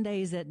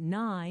Sundays at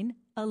 9,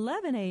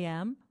 11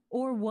 a.m.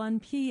 or 1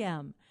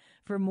 p.m.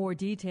 For more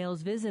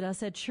details, visit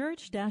us at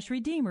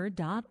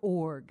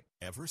church-redeemer.org.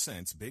 Ever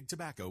since Big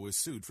Tobacco was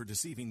sued for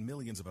deceiving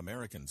millions of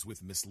Americans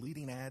with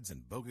misleading ads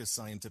and bogus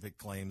scientific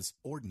claims,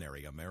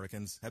 ordinary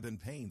Americans have been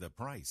paying the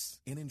price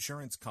in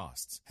insurance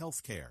costs,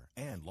 health care,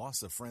 and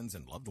loss of friends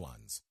and loved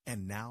ones.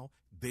 And now,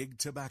 Big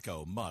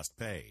Tobacco must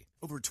pay.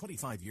 Over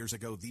 25 years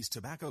ago, these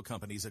tobacco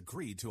companies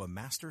agreed to a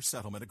master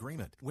settlement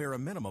agreement where a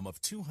minimum of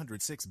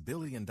 $206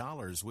 billion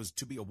was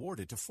to be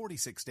awarded to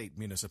 46 state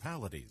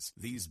municipalities.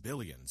 These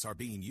billions are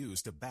being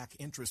used to back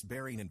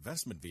interest-bearing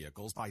investment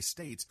vehicles by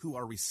states who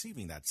are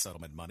receiving that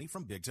settlement money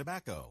from Big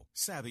Tobacco.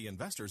 Savvy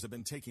investors have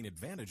been taking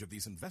advantage of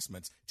these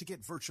investments to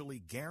get virtually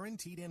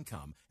guaranteed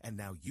income, and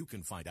now you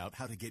can find out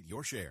how to get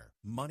your share.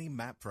 Money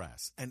Map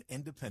Press, an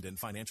independent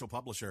financial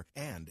publisher,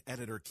 and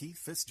editor Keith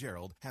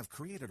Fitzgerald have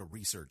created a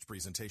research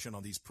presentation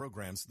on these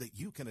programs that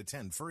you can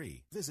attend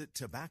free. Visit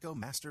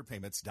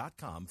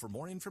TobaccoMasterPayments.com for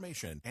more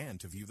information and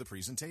to view the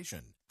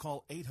presentation.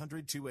 Call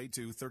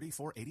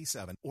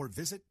 800-282-3487 or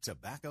visit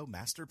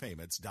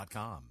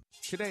TobaccoMasterPayments.com.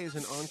 Today is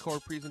an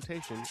encore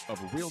presentation of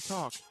Real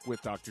Talk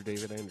with Dr.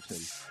 David Anderson.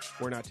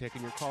 We're not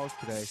taking your calls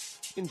today.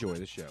 Enjoy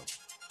the show.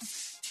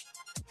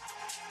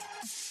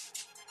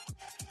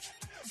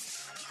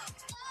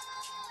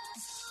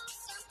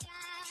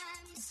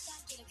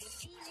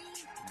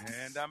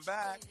 And I'm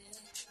back.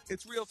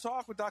 It's Real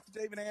Talk with Dr.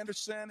 David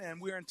Anderson, and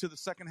we're into the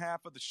second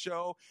half of the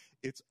show.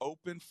 It's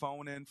Open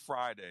Phone In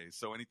Friday,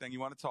 so anything you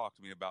want to talk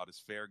to me about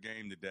is fair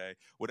game today.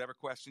 Whatever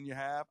question you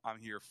have, I'm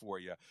here for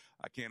you.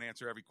 I can't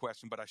answer every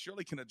question, but I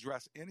surely can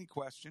address any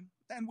question,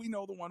 and we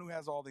know the one who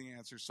has all the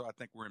answers, so I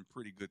think we're in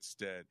pretty good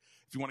stead.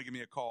 If you want to give me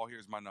a call,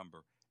 here's my number,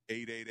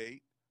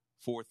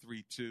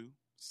 888-432-7434.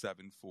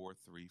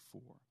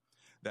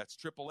 That's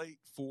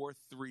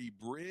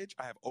 888-43-BRIDGE.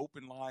 I have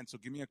open lines, so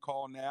give me a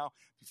call now.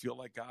 If you feel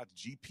like God's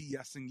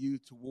GPSing you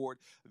toward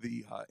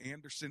the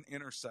Anderson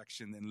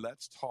intersection, then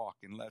let's talk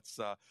and let's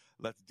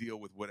deal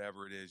with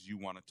whatever it is you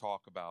want to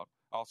talk about.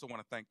 I also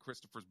want to thank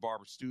Christopher's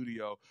Barber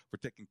Studio for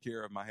taking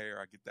care of my hair.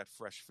 I get that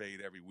fresh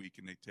fade every week,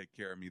 and they take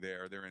care of me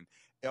there. They're in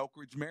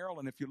Elkridge,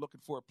 Maryland. If you're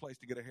looking for a place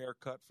to get a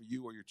haircut for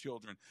you or your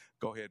children,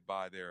 go ahead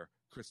by there.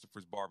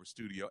 Christopher's Barber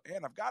Studio.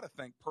 And I've got to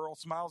thank Pearl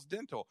Smiles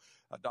Dental.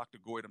 Dr.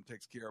 Goydam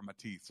takes care of my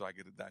teeth, so I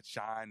get that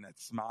shine, that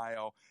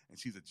smile, and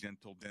she's a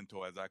gentle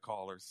dental, as I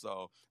call her.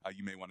 So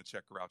you may want to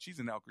check her out. She's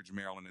in Elkridge,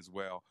 Maryland as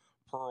well.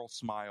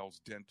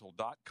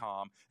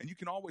 PearlSmilesDental.com. And you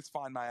can always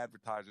find my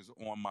advertisers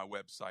on my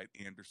website,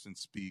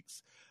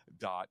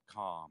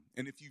 AndersonSpeaks.com.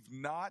 And if you've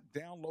not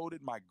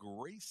downloaded my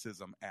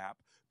Gracism app,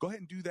 go ahead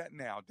and do that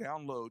now.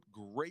 Download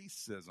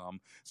Gracism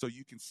so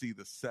you can see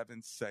the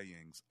 7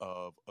 sayings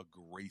of a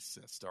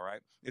gracist, all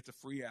right? It's a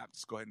free app.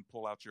 Just go ahead and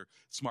pull out your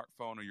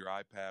smartphone or your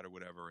iPad or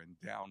whatever and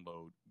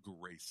download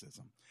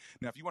Gracism.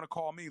 Now, if you want to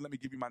call me, let me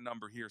give you my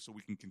number here so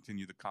we can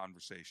continue the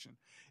conversation.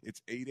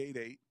 It's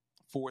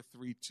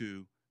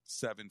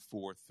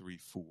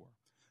 888-432-7434.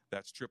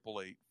 That's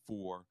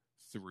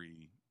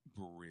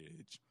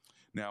 888-43-BRIDGE.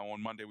 Now,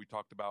 on Monday, we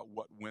talked about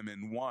what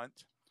women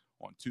want.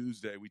 On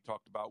Tuesday, we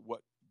talked about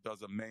what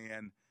does a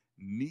man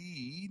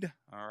need,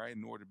 all right,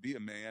 in order to be a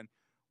man.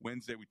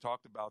 Wednesday, we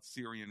talked about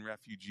Syrian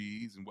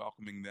refugees and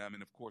welcoming them.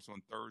 And, of course,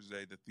 on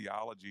Thursday, the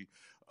theology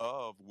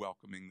of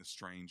welcoming the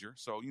stranger.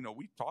 So,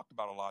 we talked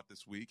about a lot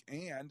this week,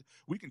 and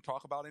we can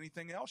talk about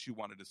anything else you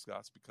want to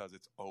discuss because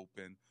it's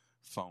open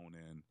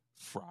phone-in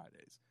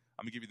Fridays.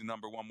 I'm going to give you the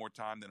number one more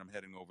time, then I'm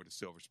heading over to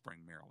Silver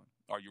Spring, Maryland.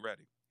 Are you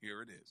ready?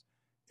 Here it is,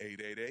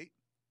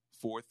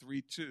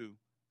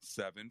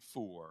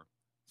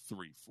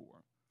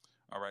 888-432-7434.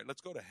 All right, let's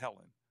go to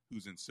Helen,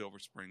 who's in Silver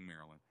Spring,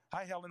 Maryland.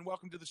 Hi, Helen.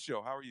 Welcome to the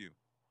show. How are you?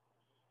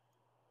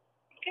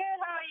 Good.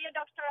 How are you,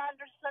 Dr.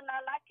 Anderson?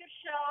 I like your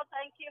show.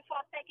 Thank you for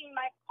taking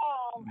my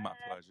call. My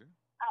pleasure.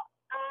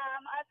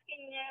 I'm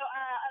asking you,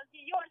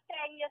 you were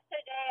saying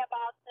yesterday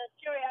about the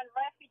Syrian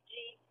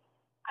refugees.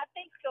 I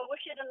think we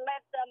shouldn't let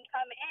them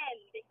come in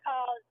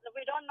because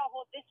we don't know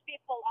who these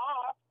people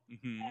are.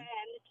 Mm-hmm.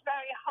 And it's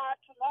very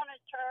hard to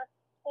monitor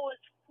who's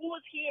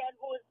here and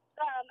who's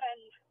them.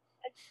 And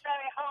it's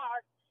very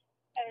hard.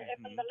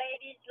 Even the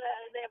ladies,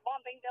 they're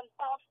bombing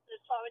themselves.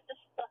 So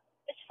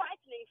it's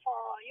frightening for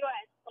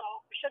U.S.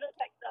 So we shouldn't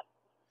take them.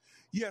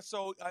 Yeah,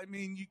 so, I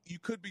mean, you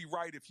could be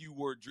right if you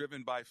were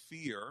driven by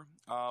fear.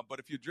 But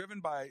if you're driven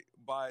by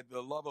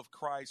the love of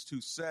Christ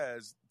who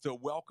says to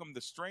welcome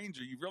the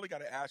stranger, you've really got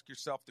to ask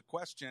yourself the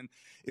question,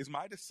 is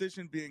my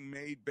decision being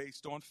made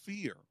based on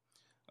fear?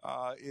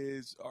 Are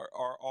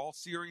all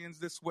Syrians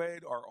this way?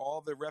 Are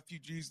all the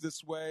refugees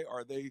this way?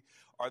 Are they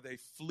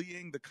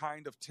fleeing the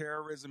kind of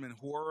terrorism and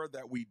horror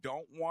that we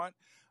don't want?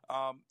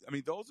 I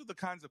mean, those are the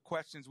kinds of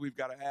questions we've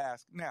got to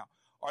ask. Now,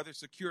 are there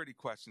security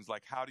questions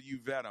like how do you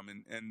vet them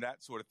and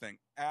that sort of thing?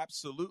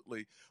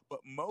 Absolutely.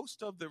 But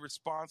most of the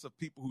response of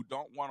people who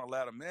don't want to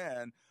let them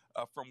in,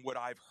 from what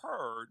I've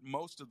heard,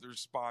 most of the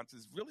response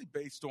is really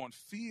based on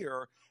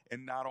fear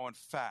and not on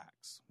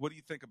facts. What do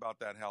you think about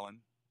that,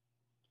 Helen?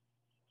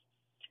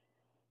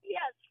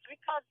 Yes,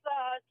 because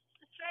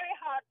it's very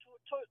hard to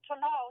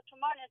know, to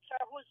monitor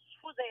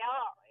who they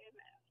are.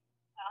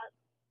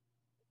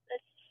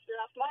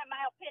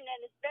 My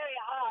opinion, it's very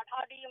hard.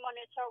 How do you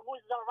monitor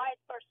who's the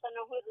right person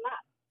and who's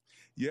not?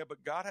 Yeah,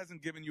 but God hasn't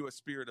given you a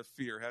spirit of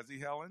fear, has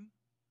he, Helen?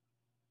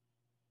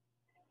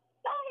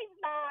 No, he's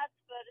not,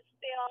 but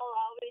still,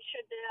 we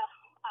should,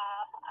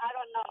 I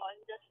don't know, I'm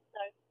just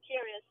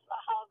curious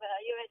how the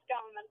U.S.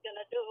 government's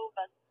going to do,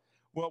 but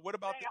well, what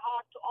about it's very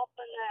hard to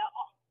open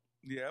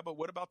Yeah,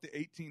 but what about the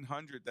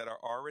 1,800 that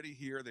are already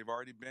here? They've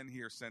already been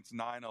here since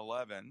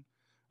 9/11.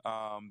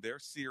 They're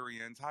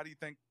Syrians. How do you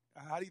think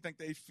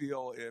they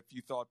feel if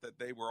you thought that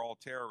they were all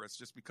terrorists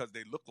just because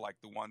they look like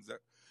the ones that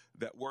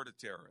were the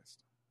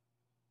terrorists?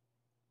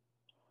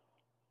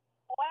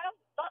 Well,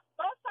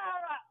 those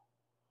are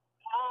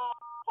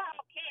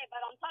okay,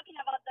 but I'm talking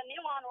about the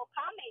new one who are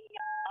coming.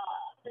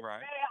 It's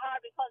right. Very hard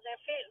because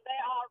they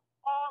are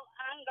all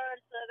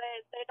angered.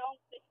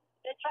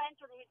 They're trying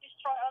to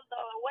destroy all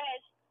the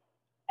West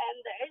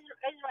and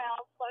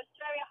Israel. So it's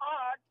very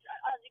hard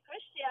as a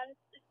Christian.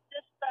 It's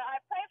just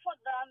I pray for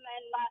them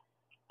and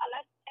I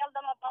like to tell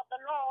them about the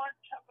Lord,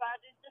 but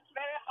it's just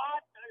very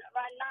hard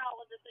right now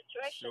with the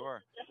situation.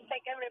 Sure. Just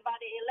take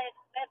everybody, let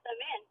them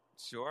in.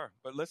 Sure.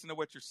 But listen to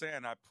what you're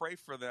saying. I pray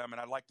for them, and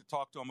I'd like to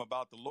talk to them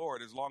about the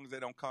Lord as long as they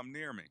don't come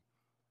near me.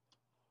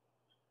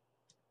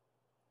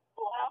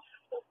 Well.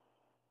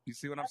 You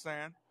see what I'm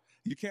saying?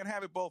 You can't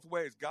have it both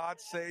ways. God,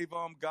 save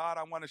them. God,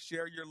 I want to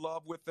share your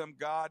love with them.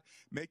 God,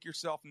 make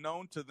yourself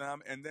known to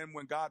them. And then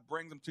when God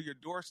brings them to your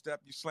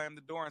doorstep, you slam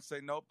the door and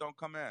say, nope, don't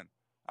come in.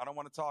 I don't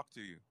want to talk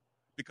to you.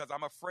 Because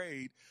I'm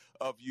afraid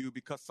of you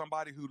because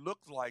somebody who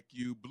looks like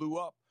you blew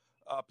up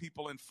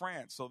people in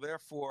France. So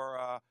therefore,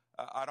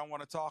 I don't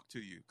want to talk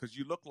to you because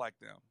you look like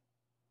them.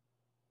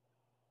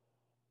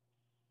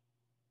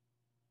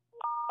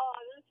 Oh,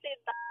 I didn't see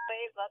it that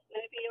way, but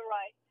maybe you're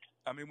right.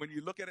 I mean, when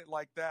you look at it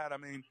like that, I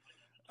mean,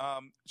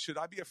 should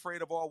I be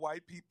afraid of all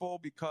white people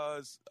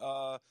because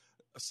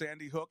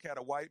Sandy Hook had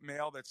a white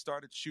male that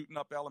started shooting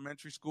up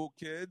elementary school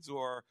kids?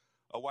 Or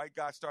a white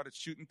guy started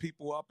shooting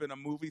people up in a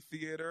movie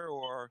theater,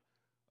 or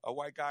a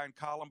white guy in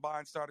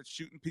Columbine started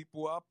shooting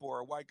people up, or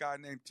a white guy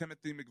named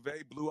Timothy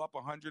McVeigh blew up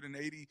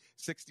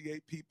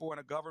 68 people in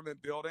a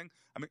government building.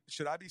 I mean,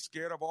 should I be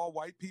scared of all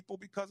white people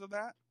because of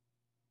that?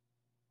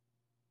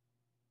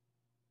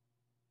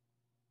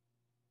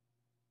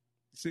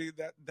 See,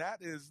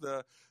 that is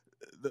the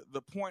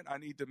point I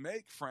need to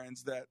make,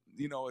 friends, that,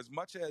 you know, as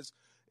much as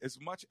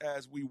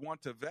we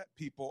want to vet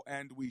people,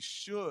 and we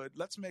should,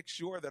 let's make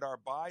sure that our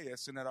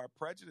bias and that our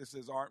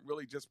prejudices aren't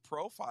really just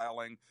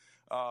profiling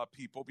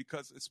people,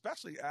 because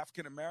especially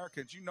African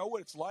Americans, you know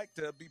what it's like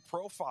to be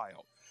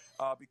profiled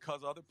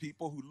because other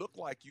people who look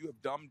like you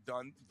have done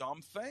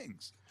dumb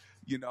things,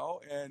 you know,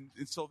 and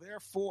so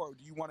therefore,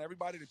 do you want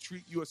everybody to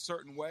treat you a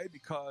certain way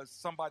because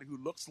somebody who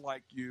looks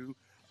like you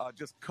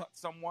just cut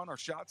someone or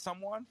shot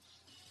someone?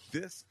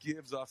 This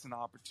gives us an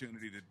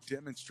opportunity to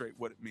demonstrate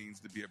what it means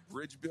to be a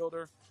bridge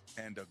builder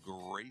and a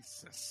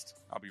gracist.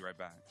 I'll be right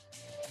back.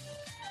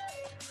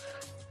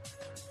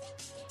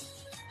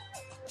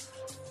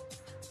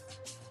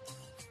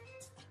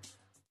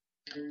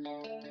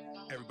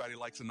 Everybody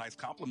likes a nice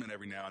compliment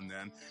every now and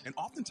then, and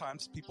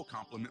oftentimes people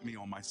compliment me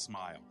on my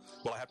smile.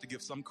 Well, I have to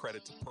give some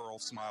credit to Pearl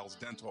Smiles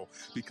Dental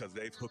because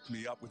they've hooked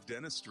me up with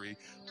dentistry.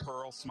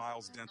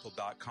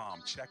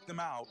 PearlSmilesDental.com. Check them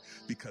out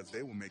because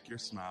they will make your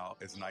smile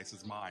as nice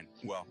as mine.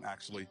 Well,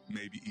 actually,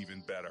 maybe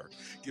even better.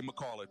 Give them a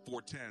call at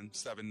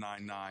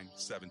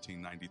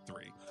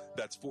 410-799-1793.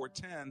 That's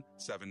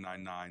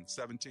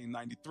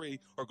 410-799-1793,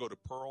 or go to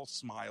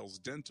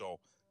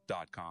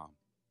PearlSmilesDental.com.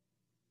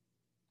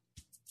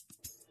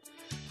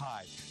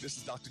 Hi, this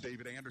is Dr.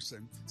 David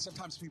Anderson.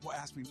 Sometimes people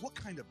ask me, what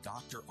kind of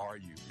doctor are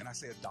you? And I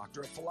say, a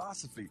doctor of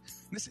philosophy. And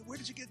they say, where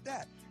did you get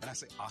that? And I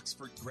say,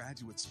 Oxford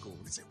Graduate School.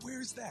 They say,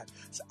 where's that?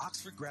 I say,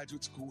 Oxford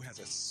Graduate School has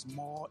a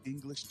small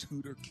English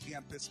tutor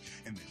campus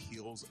in the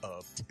hills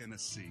of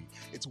Tennessee.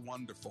 It's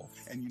wonderful.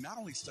 And you not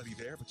only study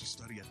there, but you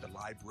study at the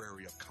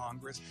Library of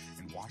Congress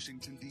in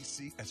Washington,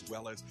 D.C., as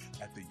well as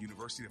at the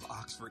University of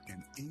Oxford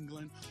in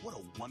England. What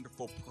a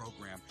wonderful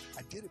program.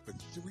 I did it for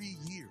 3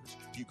 years.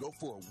 You go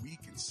for a week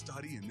and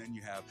study, and then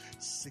you have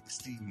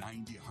 60,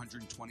 90,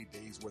 120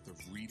 days worth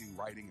of reading,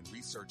 writing, and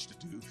research to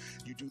do.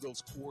 You do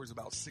those cores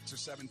about 6 or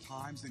 7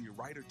 times, then you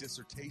write a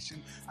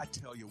dissertation. I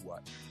tell you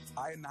what,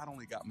 I not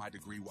only got my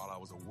degree while I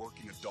was a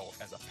working adult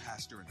as a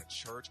pastor in a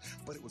church,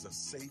 but it was a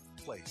safe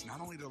place,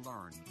 not only to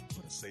learn,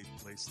 but a safe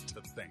place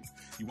to think.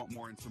 You want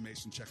more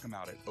information, check them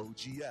out at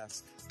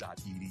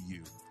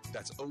ogs.edu.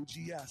 That's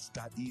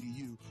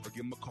ogs.edu, or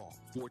give them a call,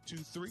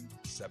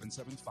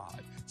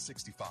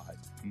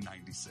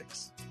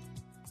 423-775-6596.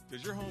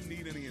 Does your home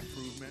need any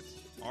improvements?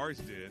 Ours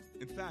did.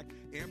 In fact,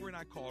 Amber and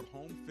I called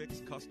Home Fix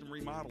Custom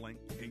Remodeling,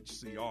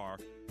 HCR,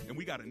 and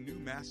we got a new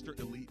Master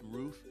Elite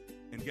roof.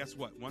 And guess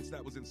what? Once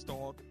that was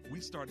installed,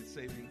 we started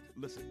saving,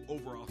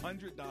 over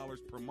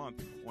 $100 per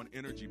month on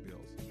energy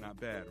bills. Not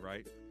bad,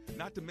 right?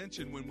 Not to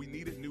mention, when we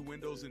needed new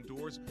windows and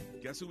doors,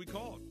 guess who we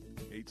called?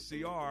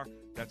 HCR.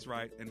 That's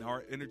right. And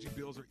our energy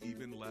bills are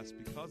even less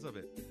because of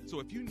it. So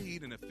if you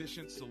need an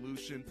efficient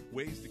solution,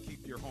 ways to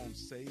keep your home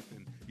safe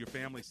and your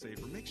family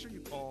safer, make sure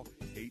you call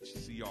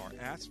HCR.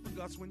 Ask for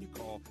Gus when you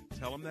call.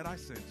 Tell him that I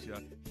sent you.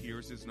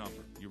 Here's his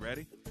number. You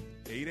ready?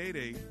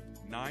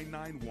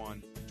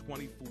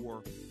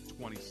 888-991-2427.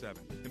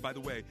 And by the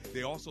way,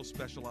 they also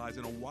specialize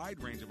in a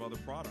wide range of other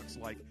products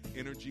like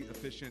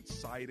energy-efficient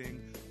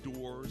siding,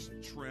 doors,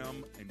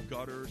 trim, and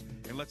gutters.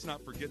 And let's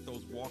not forget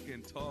those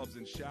walk-in tubs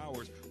and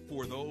showers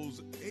for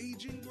those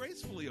aging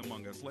gracefully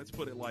among us. Let's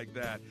put it like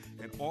that.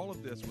 And all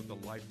of this with a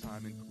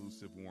lifetime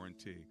inclusive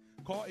warranty.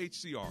 Call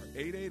HCR,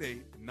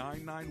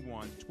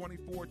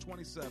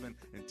 888-991-2427,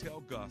 and tell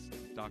Gus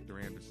Dr.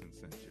 Anderson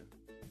sent you.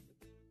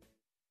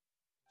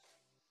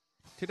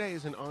 Today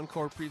is an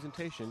encore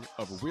presentation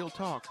of Real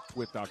Talk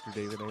with Dr.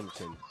 David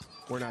Anderson.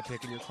 We're not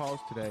taking your calls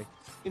today.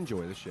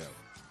 Enjoy the show.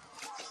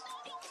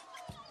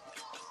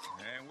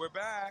 And we're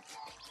back.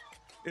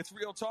 It's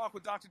Real Talk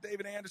with Dr.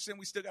 David Anderson.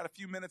 We still got a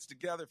few minutes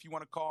together. If you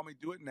want to call me,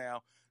 do it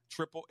now.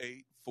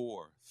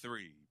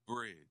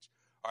 888-43-BRIDGE.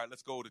 All right,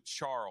 let's go to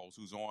Charles,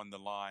 who's on the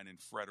line in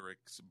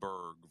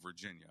Fredericksburg,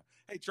 Virginia.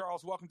 Hey,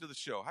 Charles, welcome to the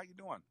show. How you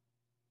doing?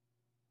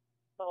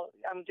 Well,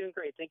 I'm doing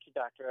great. Thank you,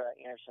 Dr.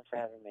 Anderson, for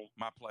having me.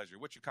 My pleasure.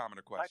 What's your comment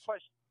or question?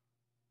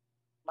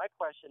 My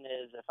question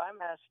is, if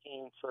I'm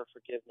asking for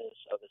forgiveness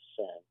of a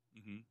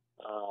sin,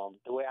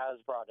 the way I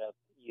was brought up,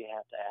 you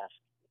have to ask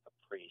a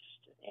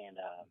priest. And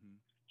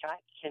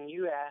can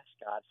you ask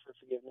God for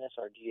forgiveness,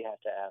 or do you have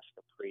to ask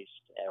a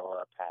priest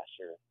or a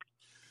pastor?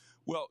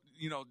 Well,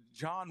 you know,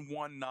 John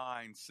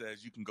 1:9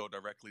 says you can go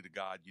directly to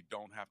God. You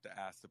don't have to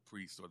ask the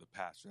priest or the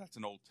pastor. That's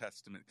an Old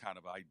Testament kind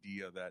of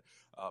idea that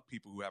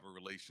people who have a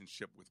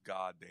relationship with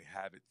God, they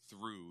have it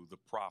through the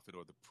prophet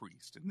or the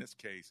priest. In this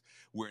case,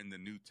 we're in the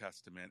New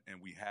Testament, and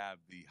we have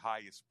the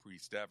highest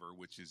priest ever,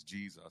 which is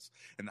Jesus,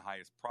 and the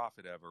highest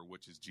prophet ever,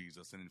 which is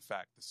Jesus, and in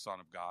fact, the Son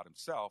of God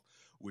himself,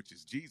 which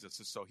is Jesus.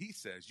 And so he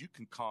says you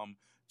can come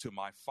to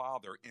my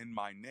Father in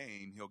my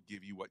name, he'll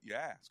give you what you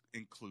ask,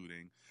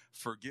 including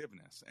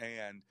forgiveness.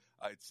 And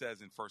it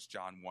says in 1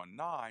 John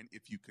 1:9,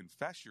 if you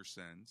confess your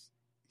sins,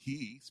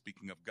 he,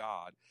 speaking of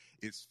God,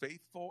 is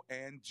faithful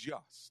and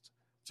just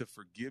to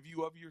forgive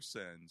you of your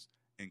sins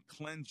and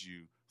cleanse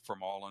you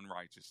from all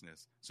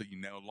unrighteousness. So you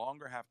no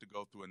longer have to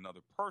go through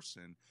another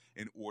person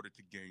in order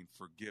to gain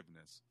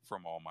forgiveness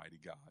from Almighty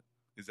God.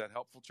 Is that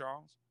helpful,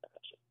 Charles?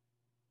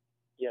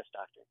 Yes,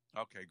 Doctor.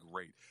 Okay,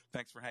 great.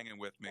 Thanks for hanging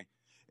with me.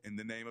 In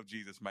the name of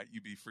Jesus, might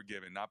you be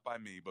forgiven, not by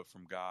me, but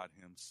from God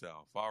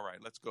himself. All right,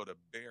 let's go to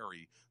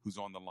Barry, who's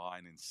on the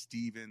line in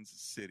Stevens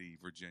City,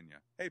 Virginia.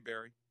 Hey,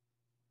 Barry.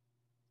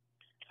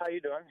 How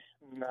you doing?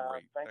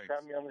 Great, thanks for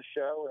having me on the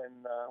show,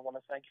 and I want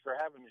to thank you for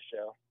having the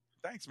show.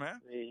 Thanks,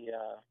 man. It's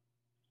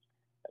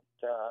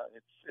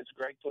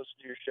great to listen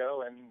to your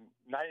show, and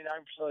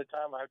 99% of the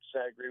time, I have to say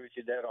I agree with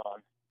you dead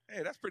on.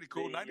 Hey, that's pretty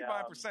cool.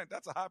 95%.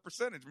 That's a high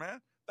percentage,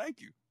 man. Thank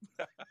you.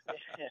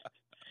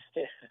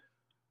 Yeah.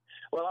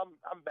 Well,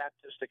 I'm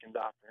Baptistic in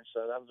doctrine,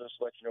 so that was just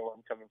to let you know where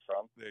I'm coming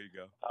from. There you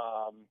go.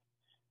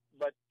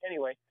 But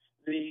anyway,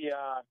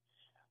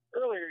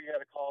 earlier you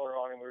had a caller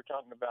on, and we were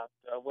talking about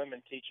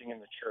women teaching in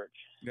the church.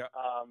 Yeah.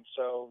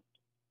 So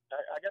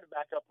I got to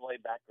back up and lay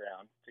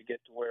background to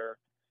get to where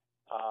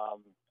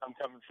I'm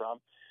coming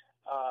from.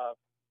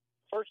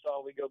 First of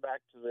all, we go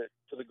back to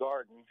the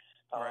garden.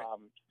 Right.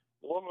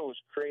 The woman was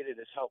created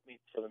as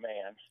helpmeet for the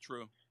man.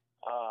 True.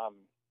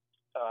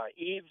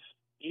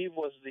 Eve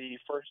was the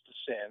first to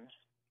sin.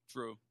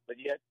 True. But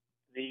yet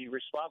the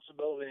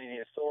responsibility and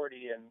the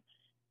authority and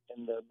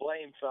the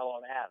blame fell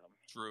on Adam.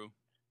 True.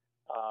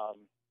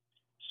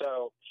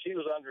 So she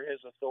was under his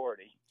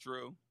authority.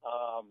 True.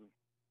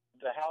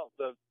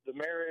 The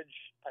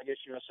marriage, I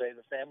guess you would say,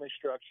 the family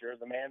structure,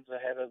 the man's the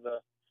head of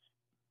I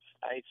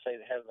hate to say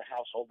the head of the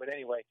household, but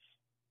anyway,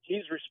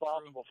 he's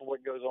responsible for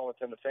what goes on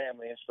within the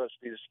family and supposed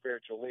to be the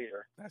spiritual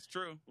leader. That's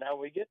true. Now,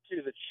 when we get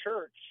to the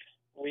church,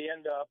 we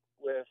end up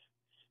with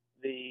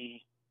the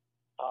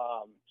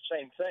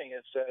same thing.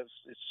 It says,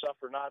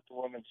 suffer not the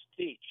women to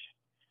teach.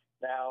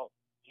 Now,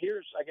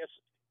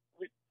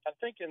 I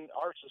think in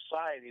our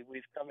society,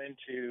 we've come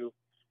into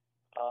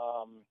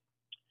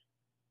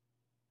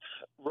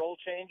role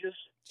changes.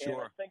 Sure.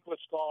 And I think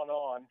what's gone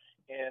on,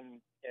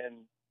 and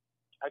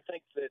I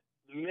think that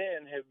the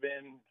men have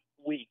been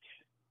weak.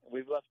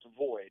 We've left a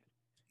void.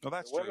 Well,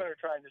 that's the women are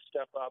trying to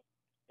step up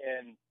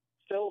and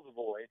fill the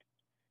void.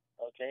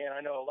 Okay, and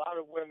I know a lot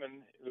of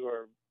women who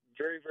are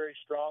very, very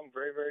strong,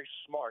 very, very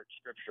smart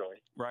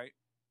scripturally. Right.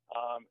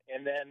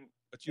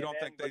 But you don't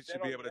think they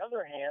should be able to? On the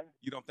other hand,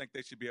 you don't think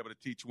they should be able to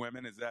teach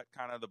women? Is that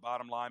kind of the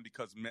bottom line?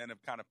 Because men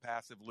have kind of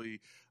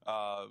passively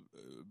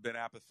been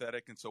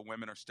apathetic, and so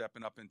women are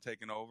stepping up and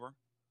taking over.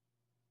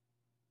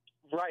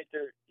 Right.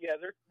 They're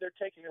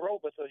taking the role.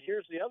 But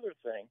here's the other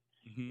thing: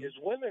 is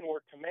women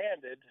were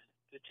commanded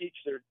to teach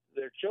their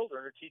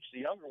children, or teach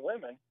the younger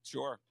women.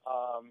 Sure.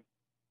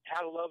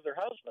 How to love their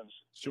husbands,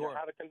 sure,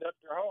 how to conduct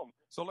their home.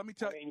 So let me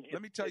tell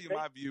you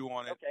my view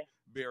on it, okay,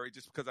 Barry,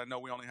 just because I know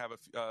we only have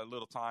a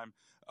little time.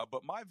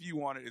 But my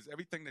view on it is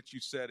everything that you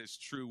said is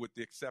true with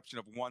the exception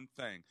of one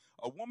thing.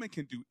 A woman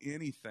can do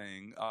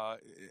anything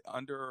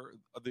under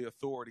the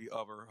authority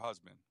of her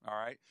husband, all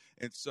right?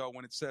 And so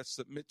when it says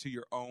submit to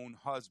your own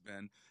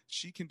husband,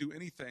 she can do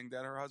anything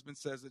that her husband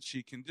says that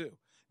she can do.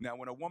 Now,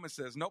 when a woman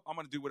says, nope, I'm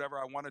going to do whatever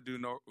I want to do,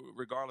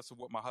 regardless of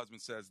what my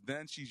husband says,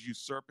 then she's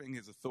usurping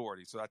his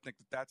authority. So I think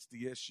that's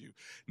the issue.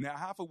 Now,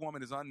 half a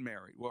woman is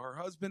unmarried. Well, her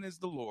husband is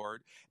the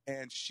Lord,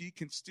 and she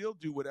can still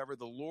do whatever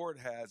the Lord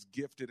has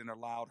gifted and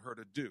allowed her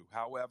to do.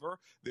 However,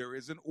 there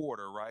is an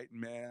order, right?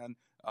 Man,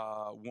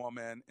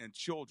 woman, and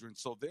children.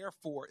 So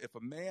therefore, if a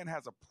man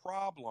has a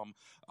problem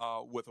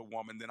with a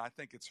woman, then I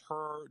think it's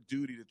her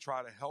duty to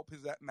try to help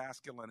his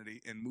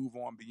masculinity and move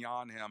on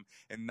beyond him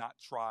and not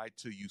try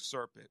to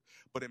usurp it.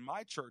 But in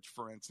my church,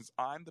 for instance,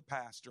 I'm the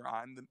pastor.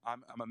 I'm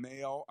a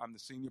male. I'm the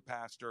senior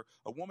pastor.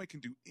 A woman can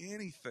do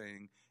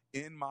anything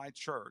in my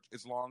church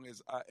as long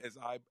as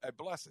I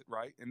bless it,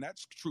 right? And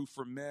that's true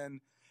for men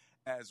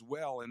as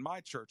well in my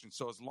church. And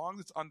so as long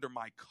as it's under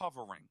my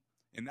covering,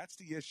 and that's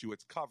the issue,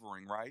 it's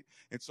covering, right?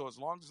 And so as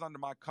long as it's under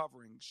my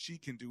covering, she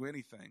can do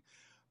anything.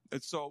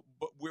 And so,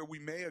 but where we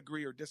may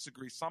agree or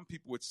disagree, some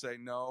people would say,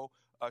 no,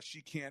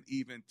 she can't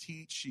even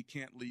teach. She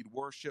can't lead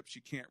worship.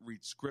 She can't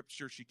read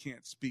scripture. She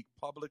can't speak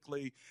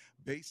publicly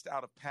based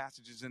out of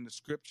passages in the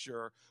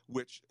scripture,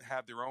 which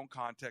have their own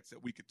context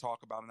that we could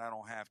talk about, and I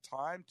don't have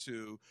time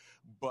to.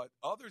 But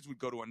others would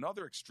go to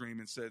another extreme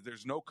and say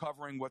there's no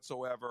covering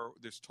whatsoever.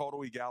 There's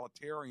total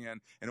egalitarian,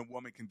 and a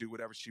woman can do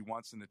whatever she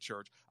wants in the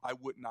church. I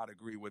would not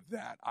agree with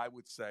that. I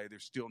would say there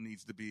still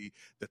needs to be,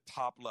 the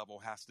top level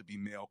has to be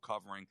male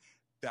covering.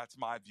 That's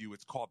my view.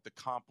 It's called the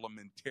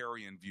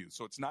complementarian view.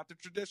 So it's not the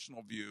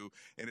traditional view,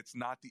 and it's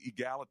not the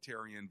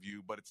egalitarian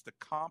view, but it's the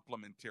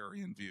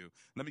complementarian view.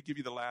 Let me give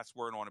you the last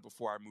word on it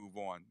before I move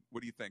on.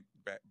 What do you think,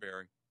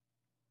 Barry?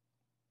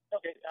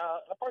 Okay,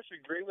 I partially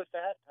agree with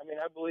that. I mean,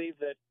 I believe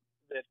that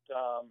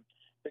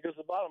because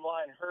the bottom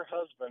line, her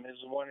husband is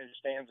the one who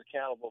stands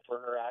accountable for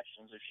her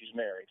actions if she's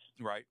married.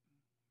 Right.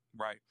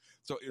 Right.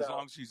 So as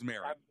long as she's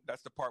married,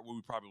 that's the part where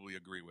we probably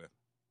agree with.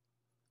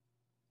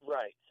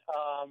 Right.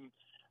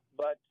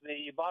 But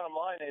the bottom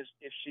line is,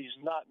 if she's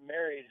not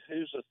married,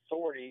 whose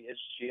authority is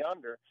she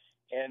under?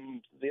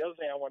 And the other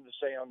thing I wanted to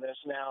say on this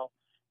now,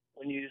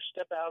 when you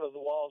step out of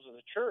the walls of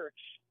the church,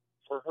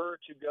 for her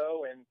to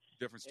go and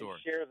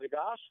share the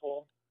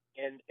gospel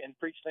and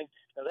preach things,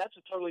 now that's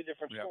a totally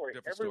different story.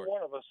 Every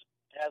one of us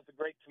has the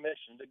Great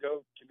Commission to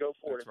go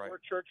forward. If we're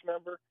a church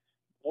member,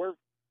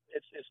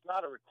 it's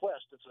not a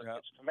request; it's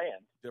a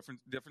command.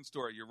 Different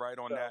story. You're right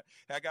on that.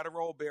 Hey, I got to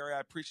roll, Barry. I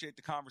appreciate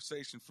the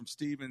conversation from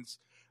Stevens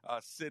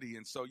City.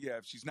 And so,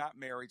 if she's not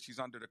married, she's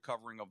under the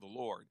covering of the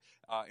Lord.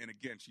 And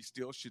again, she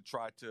still should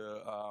try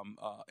to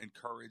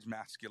encourage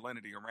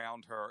masculinity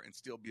around her and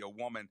still be a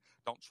woman.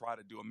 Don't try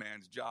to do a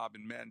man's job,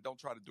 and men, don't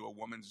try to do a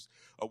woman's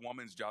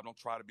job. Don't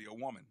try to be a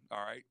woman. All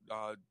right,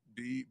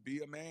 be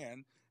a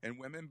man. And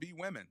women be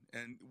women.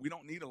 And we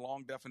don't need a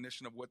long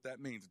definition of what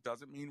that means. It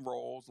doesn't mean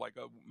roles like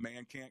a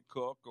man can't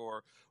cook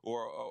or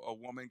a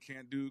woman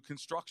can't do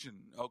construction,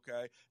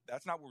 okay?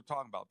 That's not what we're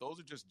talking about.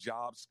 Those are just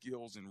job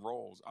skills and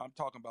roles. I'm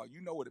talking about,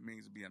 you know what it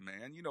means to be a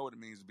man. You know what it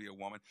means to be a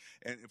woman.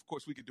 And, of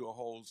course, we could do a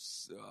whole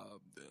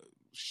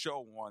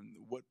show on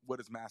what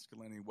is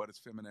masculinity, what is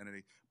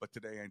femininity. But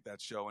today ain't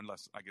that show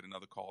unless I get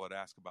another caller to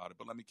ask about it.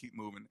 But let me keep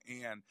moving.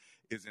 Ann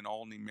is in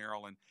Albany,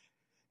 Maryland.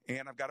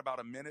 And I've got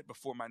about a minute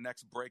before my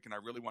next break, and I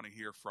really want to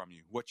hear from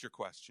you. What's your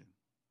question?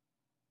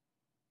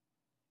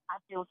 I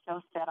feel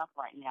so set up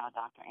right now,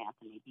 Dr.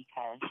 Anthony,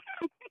 because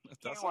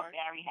hear what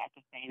Barry had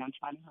to say, and I'm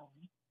trying to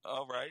hurry.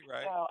 Oh, right.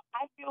 So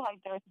I feel like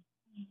there's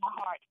a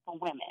heart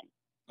for women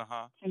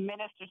to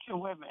minister to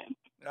women.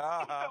 So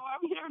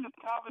I'm hearing this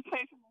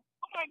conversation.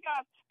 Oh my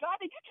God, God,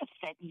 did you just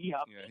set me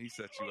up? Yeah, he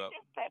set you up. He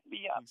just set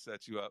me up. He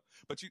set you up.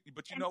 But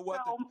you know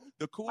what?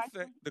 The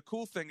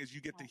cool thing is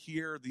you get to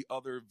hear the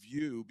other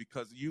view,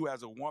 because you,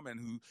 as a woman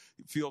who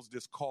feels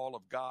this call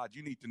of God,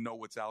 you need to know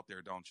what's out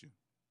there, don't you?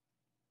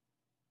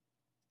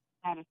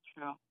 That is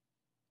true.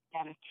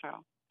 That is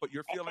true. But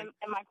you're feeling.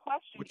 And my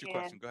question What's your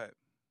question? Go ahead.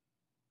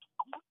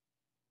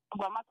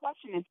 Well, my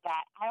question is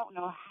that I don't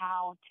know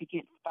how to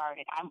get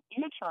started. I'm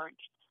in a church.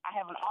 I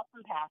have an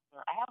awesome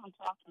pastor. I haven't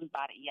talked to him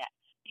about it yet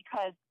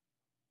because,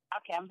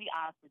 okay, I'm going to be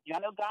honest with you.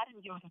 I know God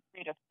didn't give us a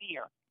spirit of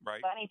fear,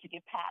 right? But I need to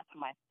get past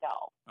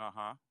myself.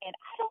 And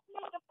I don't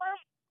know the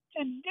first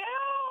to do.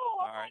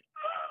 All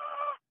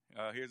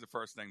right. Here's the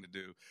first thing to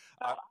do.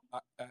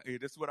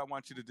 This is what I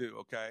want you to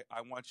do, okay? I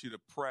want you to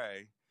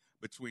pray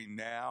between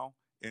now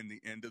and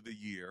the end of the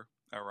year,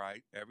 all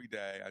right? Every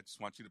day, I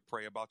just want you to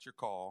pray about your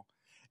call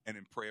and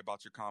then pray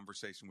about your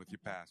conversation with your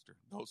pastor.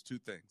 Those two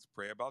things.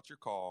 Pray about your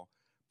call.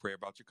 Pray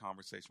about your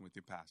conversation with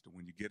your pastor.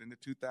 When you get into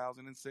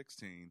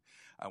 2016,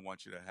 I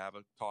want you to have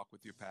a talk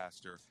with your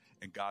pastor,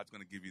 and God's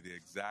going to give you the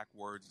exact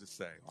words to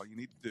say. All you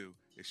need to do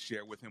is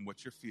share with him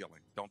what you're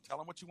feeling. Don't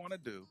tell him what you want to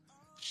do.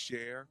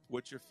 Share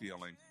what you're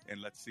feeling,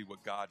 and let's see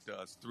what God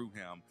does through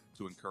him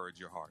to encourage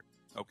your heart.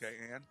 Okay,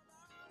 Ann?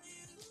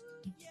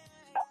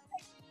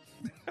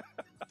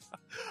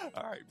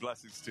 All right,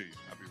 blessings to you.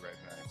 I'll be right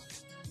back.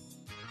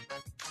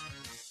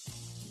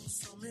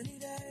 So many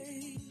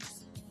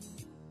days,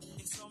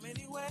 in so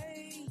many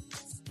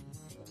ways,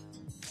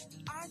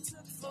 I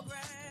took for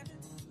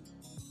granted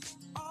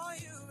all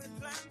you had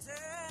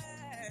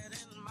planted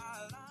in my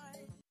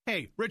life.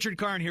 Hey, Richard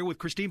Karn here with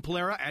Christine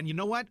Polera, and you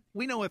know what?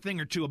 We know a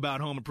thing or two about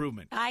home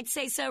improvement. I'd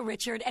say so,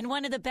 Richard, and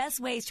one of the best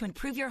ways to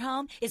improve your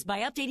home is by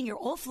updating your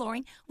old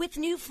flooring with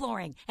new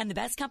flooring, and the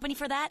best company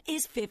for that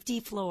is 50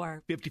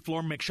 Floor. 50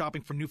 Floor makes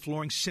shopping for new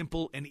flooring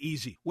simple and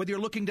easy. Whether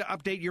you're looking to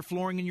update your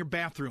flooring in your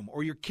bathroom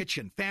or your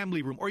kitchen,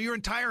 family room, or your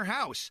entire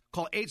house,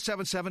 call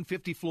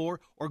 877-50-FLOOR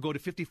or go to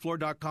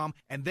 50floor.com,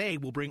 and they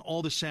will bring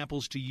all the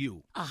samples to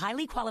you. A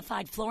highly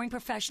qualified flooring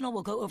professional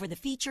will go over the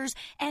features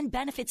and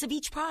benefits of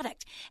each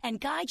product and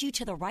guide you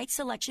to the right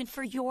selection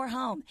for your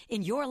home,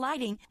 in your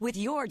lighting, with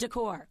your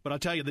decor. But I'll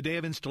tell you, the day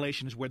of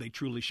installation is where they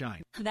truly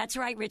shine. That's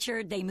right,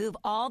 Richard. They move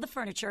all the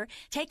furniture,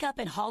 take up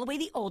and haul away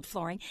the old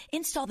flooring,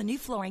 install the new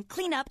flooring,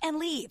 clean up, and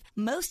leave.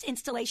 Most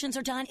installations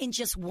are done in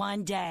just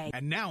one day.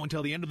 And now,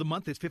 until the end of the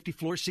month, is 50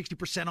 Floor's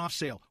 60% off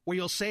sale, where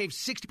you'll save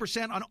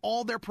 60% on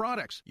all their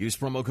products. Use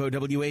promo code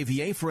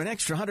WAVA for an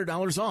extra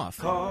 $100 off.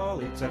 Call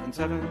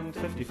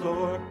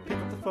 877-50-FLOOR. Pick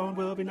up the phone,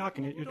 we'll be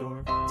knocking at your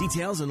door.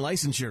 Details and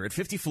licensure at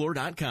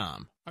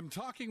 50floor.com. I'm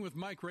talking with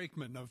Mike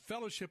Rakeman of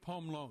Fellowship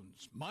Home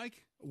Loans.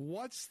 Mike,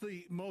 what's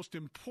the most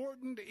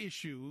important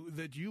issue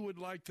that you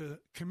would like to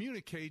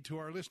communicate to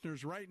our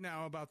listeners right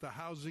now about the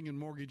housing and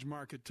mortgage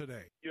market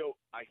today?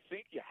 I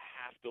think you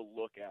have to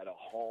look at a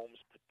home's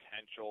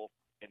potential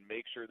and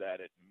make sure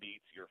that it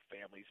meets your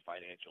family's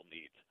financial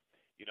needs.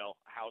 A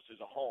house is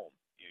a home.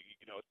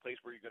 It's a place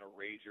where you're going to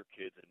raise your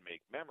kids and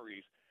make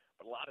memories,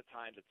 but a lot of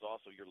times it's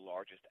also your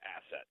largest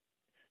asset.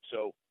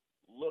 So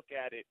look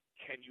at it.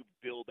 Can you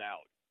build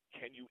out?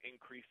 Can you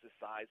increase the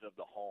size of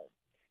the home?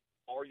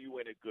 Are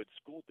you in a good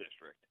school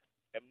district?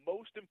 And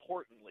most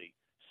importantly,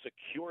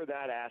 secure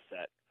that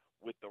asset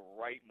with the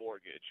right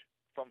mortgage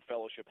from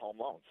Fellowship Home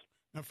Loans.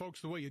 Now,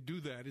 folks, the way you do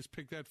that is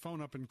pick that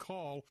phone up and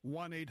call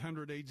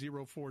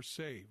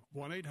 1-800-804-SAVE,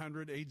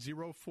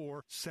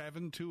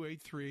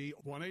 1-800-804-7283,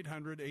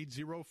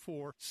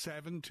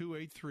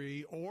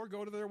 1-800-804-7283, or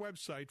go to their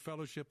website,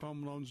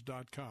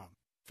 fellowshiphomeloans.com.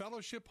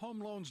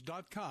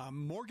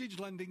 fellowshiphomeloans.com, mortgage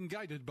lending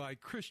guided by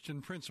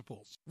Christian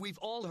principles. We've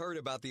all heard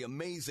about the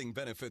amazing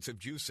benefits of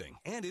juicing,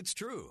 and it's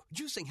true.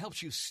 Juicing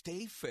helps you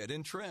stay fit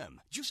and trim.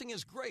 Juicing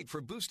is great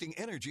for boosting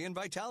energy and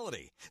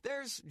vitality.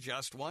 There's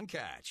just one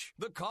catch,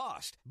 the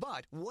cost.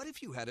 But what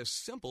if you had a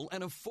simple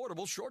and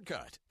affordable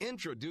shortcut?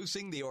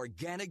 Introducing the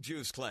Organic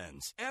Juice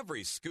Cleanse.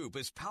 Every scoop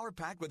is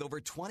power-packed with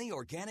over 20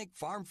 organic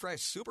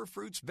farm-fresh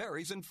superfruits,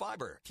 berries, and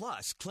fiber,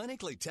 plus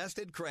clinically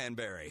tested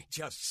cranberry.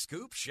 Just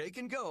scoop, shake,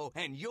 and go,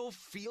 and you'll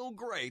feel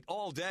great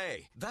all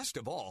day. Best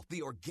of all,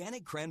 the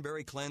Organic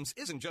Cranberry Cleanse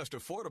isn't just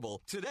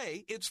affordable.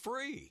 Today, it's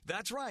free.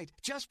 That's right.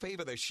 Just pay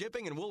for the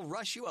shipping and we'll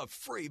rush you a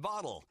free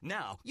bottle.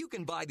 Now, you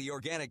can buy the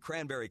Organic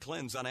Cranberry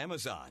Cleanse on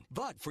Amazon.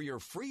 But for your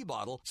free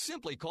bottle,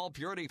 simply call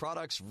Purity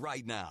Products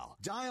right now.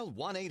 Dial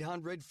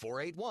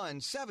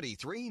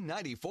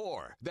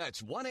 1-800-481-7394.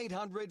 That's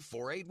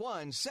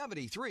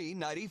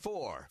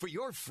 1-800-481-7394. For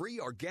your free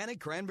Organic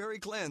Cranberry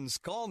Cleanse,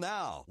 call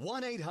now.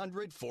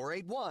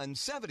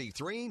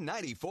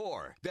 1-800-481-7394.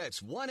 That's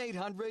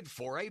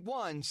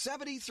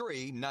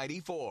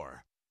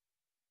 1-800-481-7394.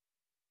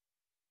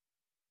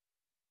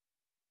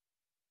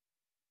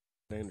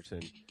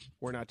 Anderson,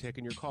 we're not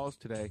taking your calls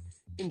today.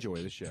 Enjoy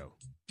the show.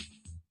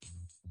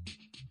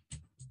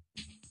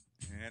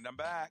 And I'm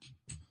back.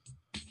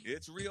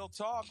 It's Real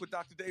Talk with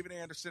Dr. David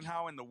Anderson.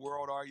 How in the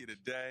world are you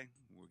today?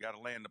 We got to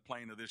land the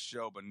plane of this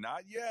show, but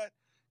not yet,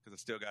 because I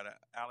still got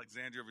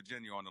Alexandria,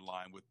 Virginia on the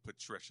line with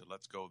Patricia.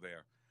 Let's go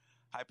there.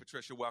 Hi,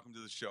 Patricia. Welcome to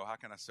the show. How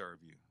can I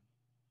serve you?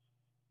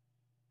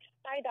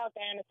 Hi, Dr.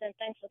 Anderson.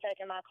 Thanks for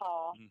taking my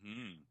call.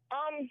 Mm-hmm.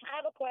 I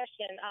have a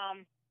question.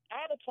 I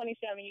have a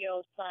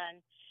 27-year-old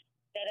son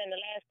that in the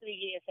last 3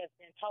 years has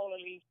been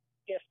totally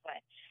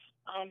different.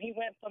 He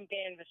went from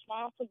being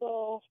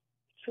responsible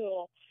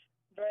to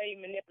very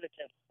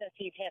manipulative since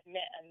he has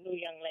met a new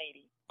young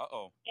lady.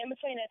 Uh-oh. In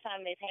between that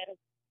time, they've had a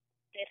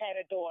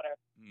daughter.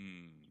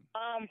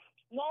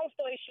 Long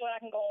story short, I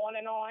can go on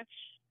and on.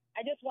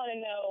 I just want to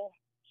know,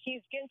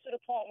 he's getting to the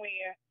point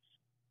where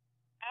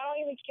I don't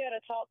even care to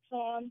talk to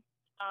him.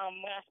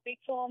 When I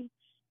speak to him,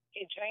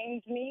 it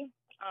drains me.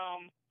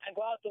 I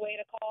go out the way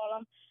to call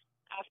him.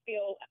 I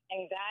feel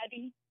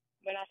anxiety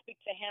when I speak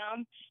to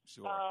him.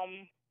 Sure.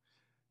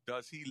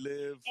 Does he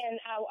live? And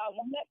I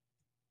want to.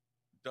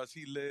 Does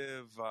he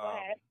live? Go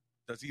ahead.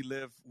 Does he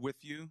live with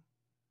you?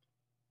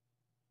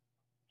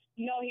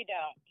 No, he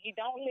don't. He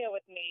don't live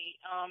with me.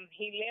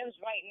 He lives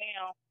right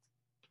now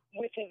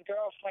with his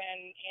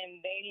girlfriend,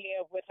 and they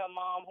live with her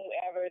mom,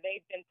 whoever.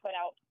 They've been put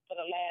out for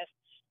the last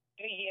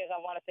 3 years, I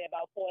want to say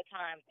about 4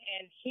 times.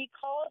 And he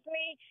calls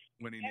me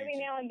every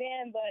now and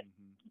then, but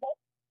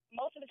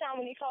most of the time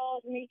when he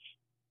calls me,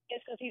 it's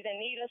because he's in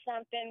need of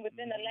something.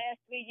 Within the last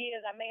 3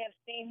 years, I may have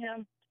seen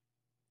him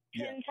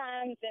 10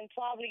 times and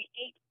probably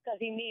 8 because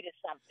he needed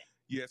something.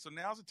 Yeah, so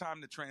now's the time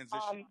to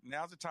transition.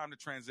 Now's the time to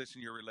transition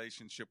your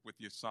relationship with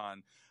your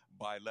son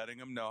by letting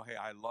him know, hey,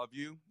 I love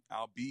you.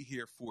 I'll be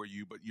here for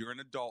you, but you're an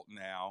adult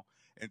now.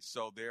 And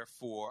so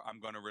therefore, I'm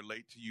going to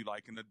relate to you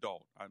like an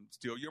adult. I'm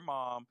still your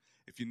mom.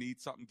 If you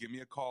need something, give me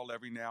a call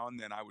every now and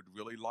then. I would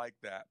really like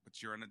that,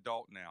 but you're an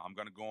adult now. I'm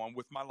going to go on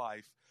with my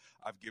life.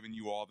 I've given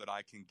you all that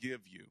I can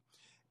give you.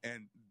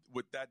 And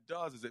what that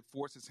does is it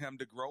forces him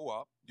to grow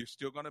up. You're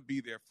still going to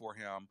be there for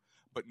him,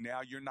 but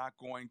now you're not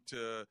going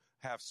to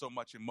have so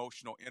much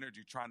emotional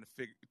energy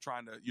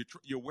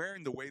you're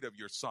wearing the weight of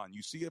your son.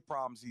 You see the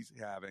problems he's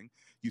having.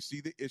 You see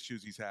the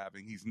issues he's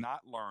having. He's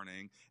not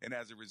learning. And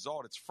as a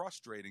result, it's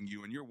frustrating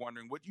you and you're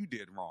wondering what you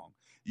did wrong.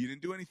 You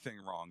didn't do anything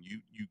wrong.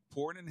 You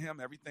poured in him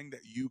everything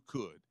that you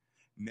could.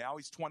 Now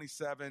he's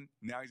 27.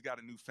 Now he's got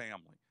a new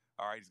family.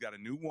 All right. He's got a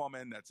new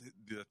woman that's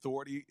the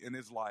authority in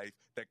his life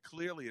that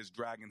clearly is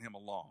dragging him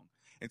along.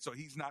 And so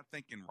he's not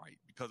thinking right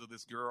because of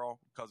this girl,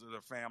 because of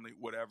their family,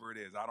 whatever it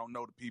is. I don't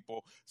know the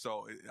people,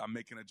 so I'm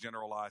making a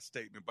generalized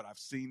statement, but I've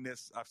seen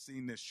this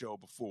show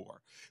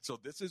before. So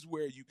this is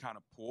where you kind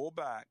of pull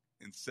back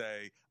and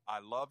say, I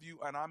love you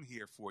and I'm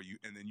here for you.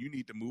 And then you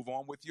need to move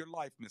on with your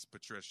life, Miss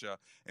Patricia,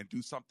 and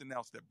do something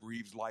else that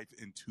breathes life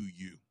into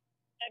you.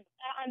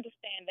 I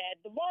understand that.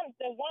 The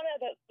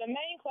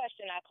main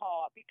question I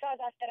called,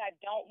 because I said I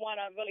don't want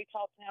to really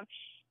talk to him,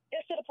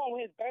 it's to the point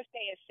where his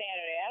birthday is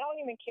Saturday. I don't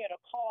even care to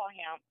call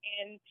him.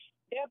 And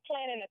they're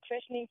planning a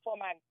christening for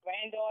my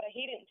granddaughter.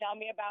 He didn't tell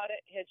me about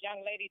it. His young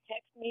lady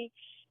texted me,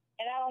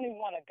 and I don't even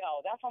want to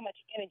go. That's how much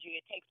energy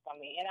it takes from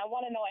me. And I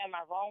want to know, am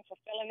I wrong for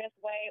feeling this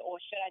way, or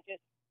should I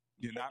just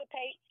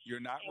participate?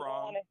 You're not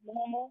wrong.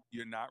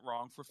 You're not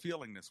wrong for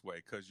feeling this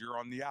way because you're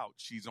on the out.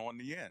 She's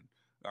on the in.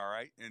 All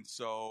right. And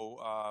so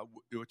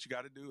what you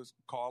got to do is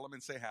call him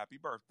and say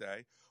happy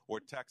birthday or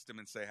text him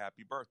and say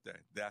happy birthday.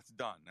 That's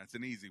done. That's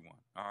an easy one.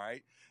 All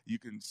right. You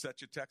can set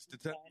your text to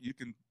you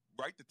can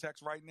write the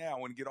text right now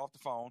when you get off the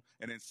phone,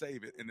 and then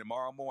save it. And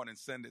tomorrow morning,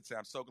 send it. Say,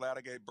 I'm so glad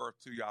I gave birth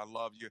to you. I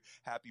love you.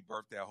 Happy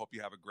birthday. I hope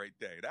you have a great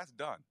day. That's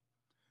done.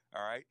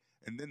 All right.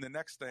 And then the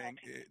next thing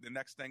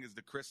is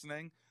the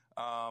christening.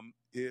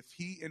 If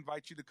he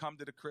invites you to come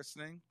to the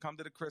christening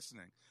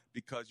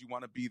because you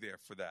want to be there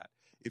for that.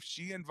 If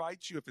she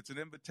invites you, if it's an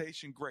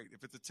invitation, great.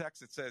 If it's a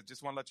text that says,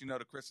 just want to let you know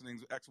the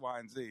christening's X, Y,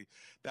 and Z,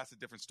 that's a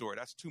different story.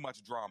 That's too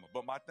much drama.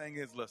 But my thing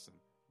is, listen,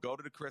 go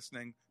to the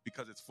christening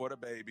because it's for the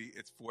baby.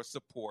 It's for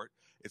support.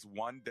 It's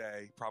one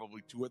day,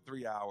 probably 2 or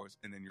 3 hours,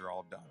 and then you're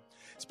all done.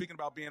 Speaking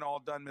about being all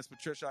done, Miss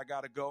Patricia, I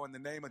got to go. In the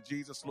name of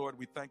Jesus, Lord,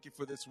 we thank you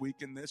for this week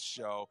in this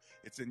show.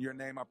 It's in your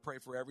name I pray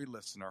for every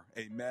listener.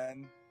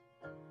 Amen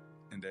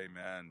and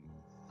amen.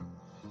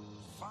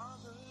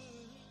 Father,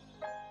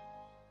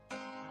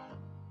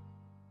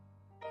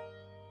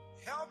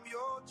 help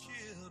your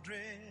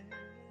children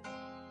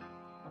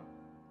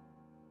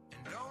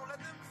and don't let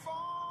them fall.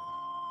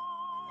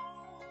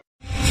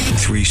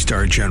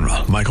 3-star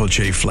General Michael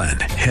J. Flynn,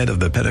 head of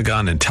the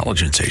Pentagon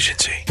Intelligence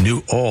Agency,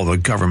 knew all the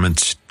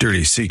government's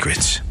dirty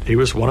secrets. He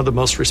was one of the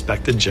most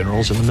respected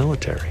generals in the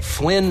military.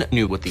 Flynn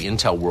knew what the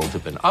intel world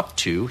had been up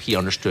to. He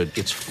understood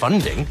its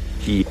funding.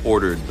 He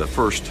ordered the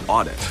first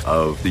audit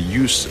of the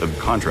use of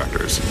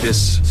contractors.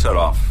 This set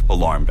off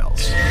alarm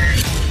bells.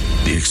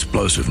 The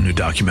explosive new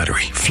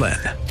documentary, Flynn,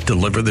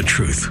 Deliver the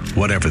Truth,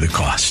 Whatever the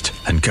Cost,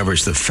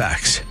 uncovers the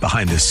facts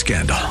behind this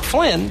scandal.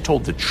 Flynn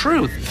told the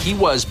truth. He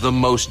was the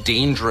most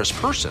dangerous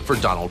person for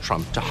Donald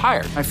Trump to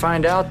hire. I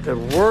find out the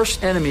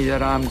worst enemy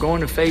that I'm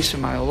going to face in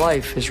my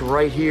life is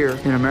right here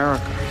in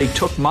America. They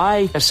took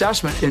my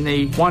assessment and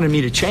they wanted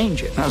me to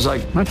change it. And I was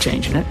like, I'm not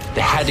changing it.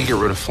 They had to get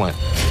rid of Flynn.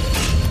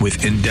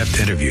 With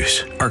in-depth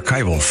interviews,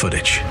 archival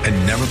footage,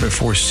 and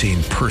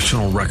never-before-seen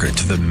personal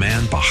records of the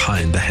man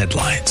behind the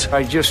headlines.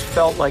 I just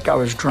felt like I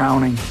was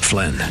drowning.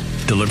 Flynn,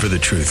 Deliver the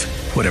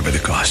Truth, Whatever the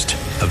Cost.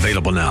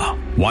 Available now.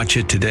 Watch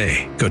it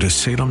today. Go to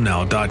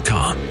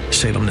salemnow.com.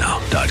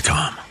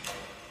 salemnow.com.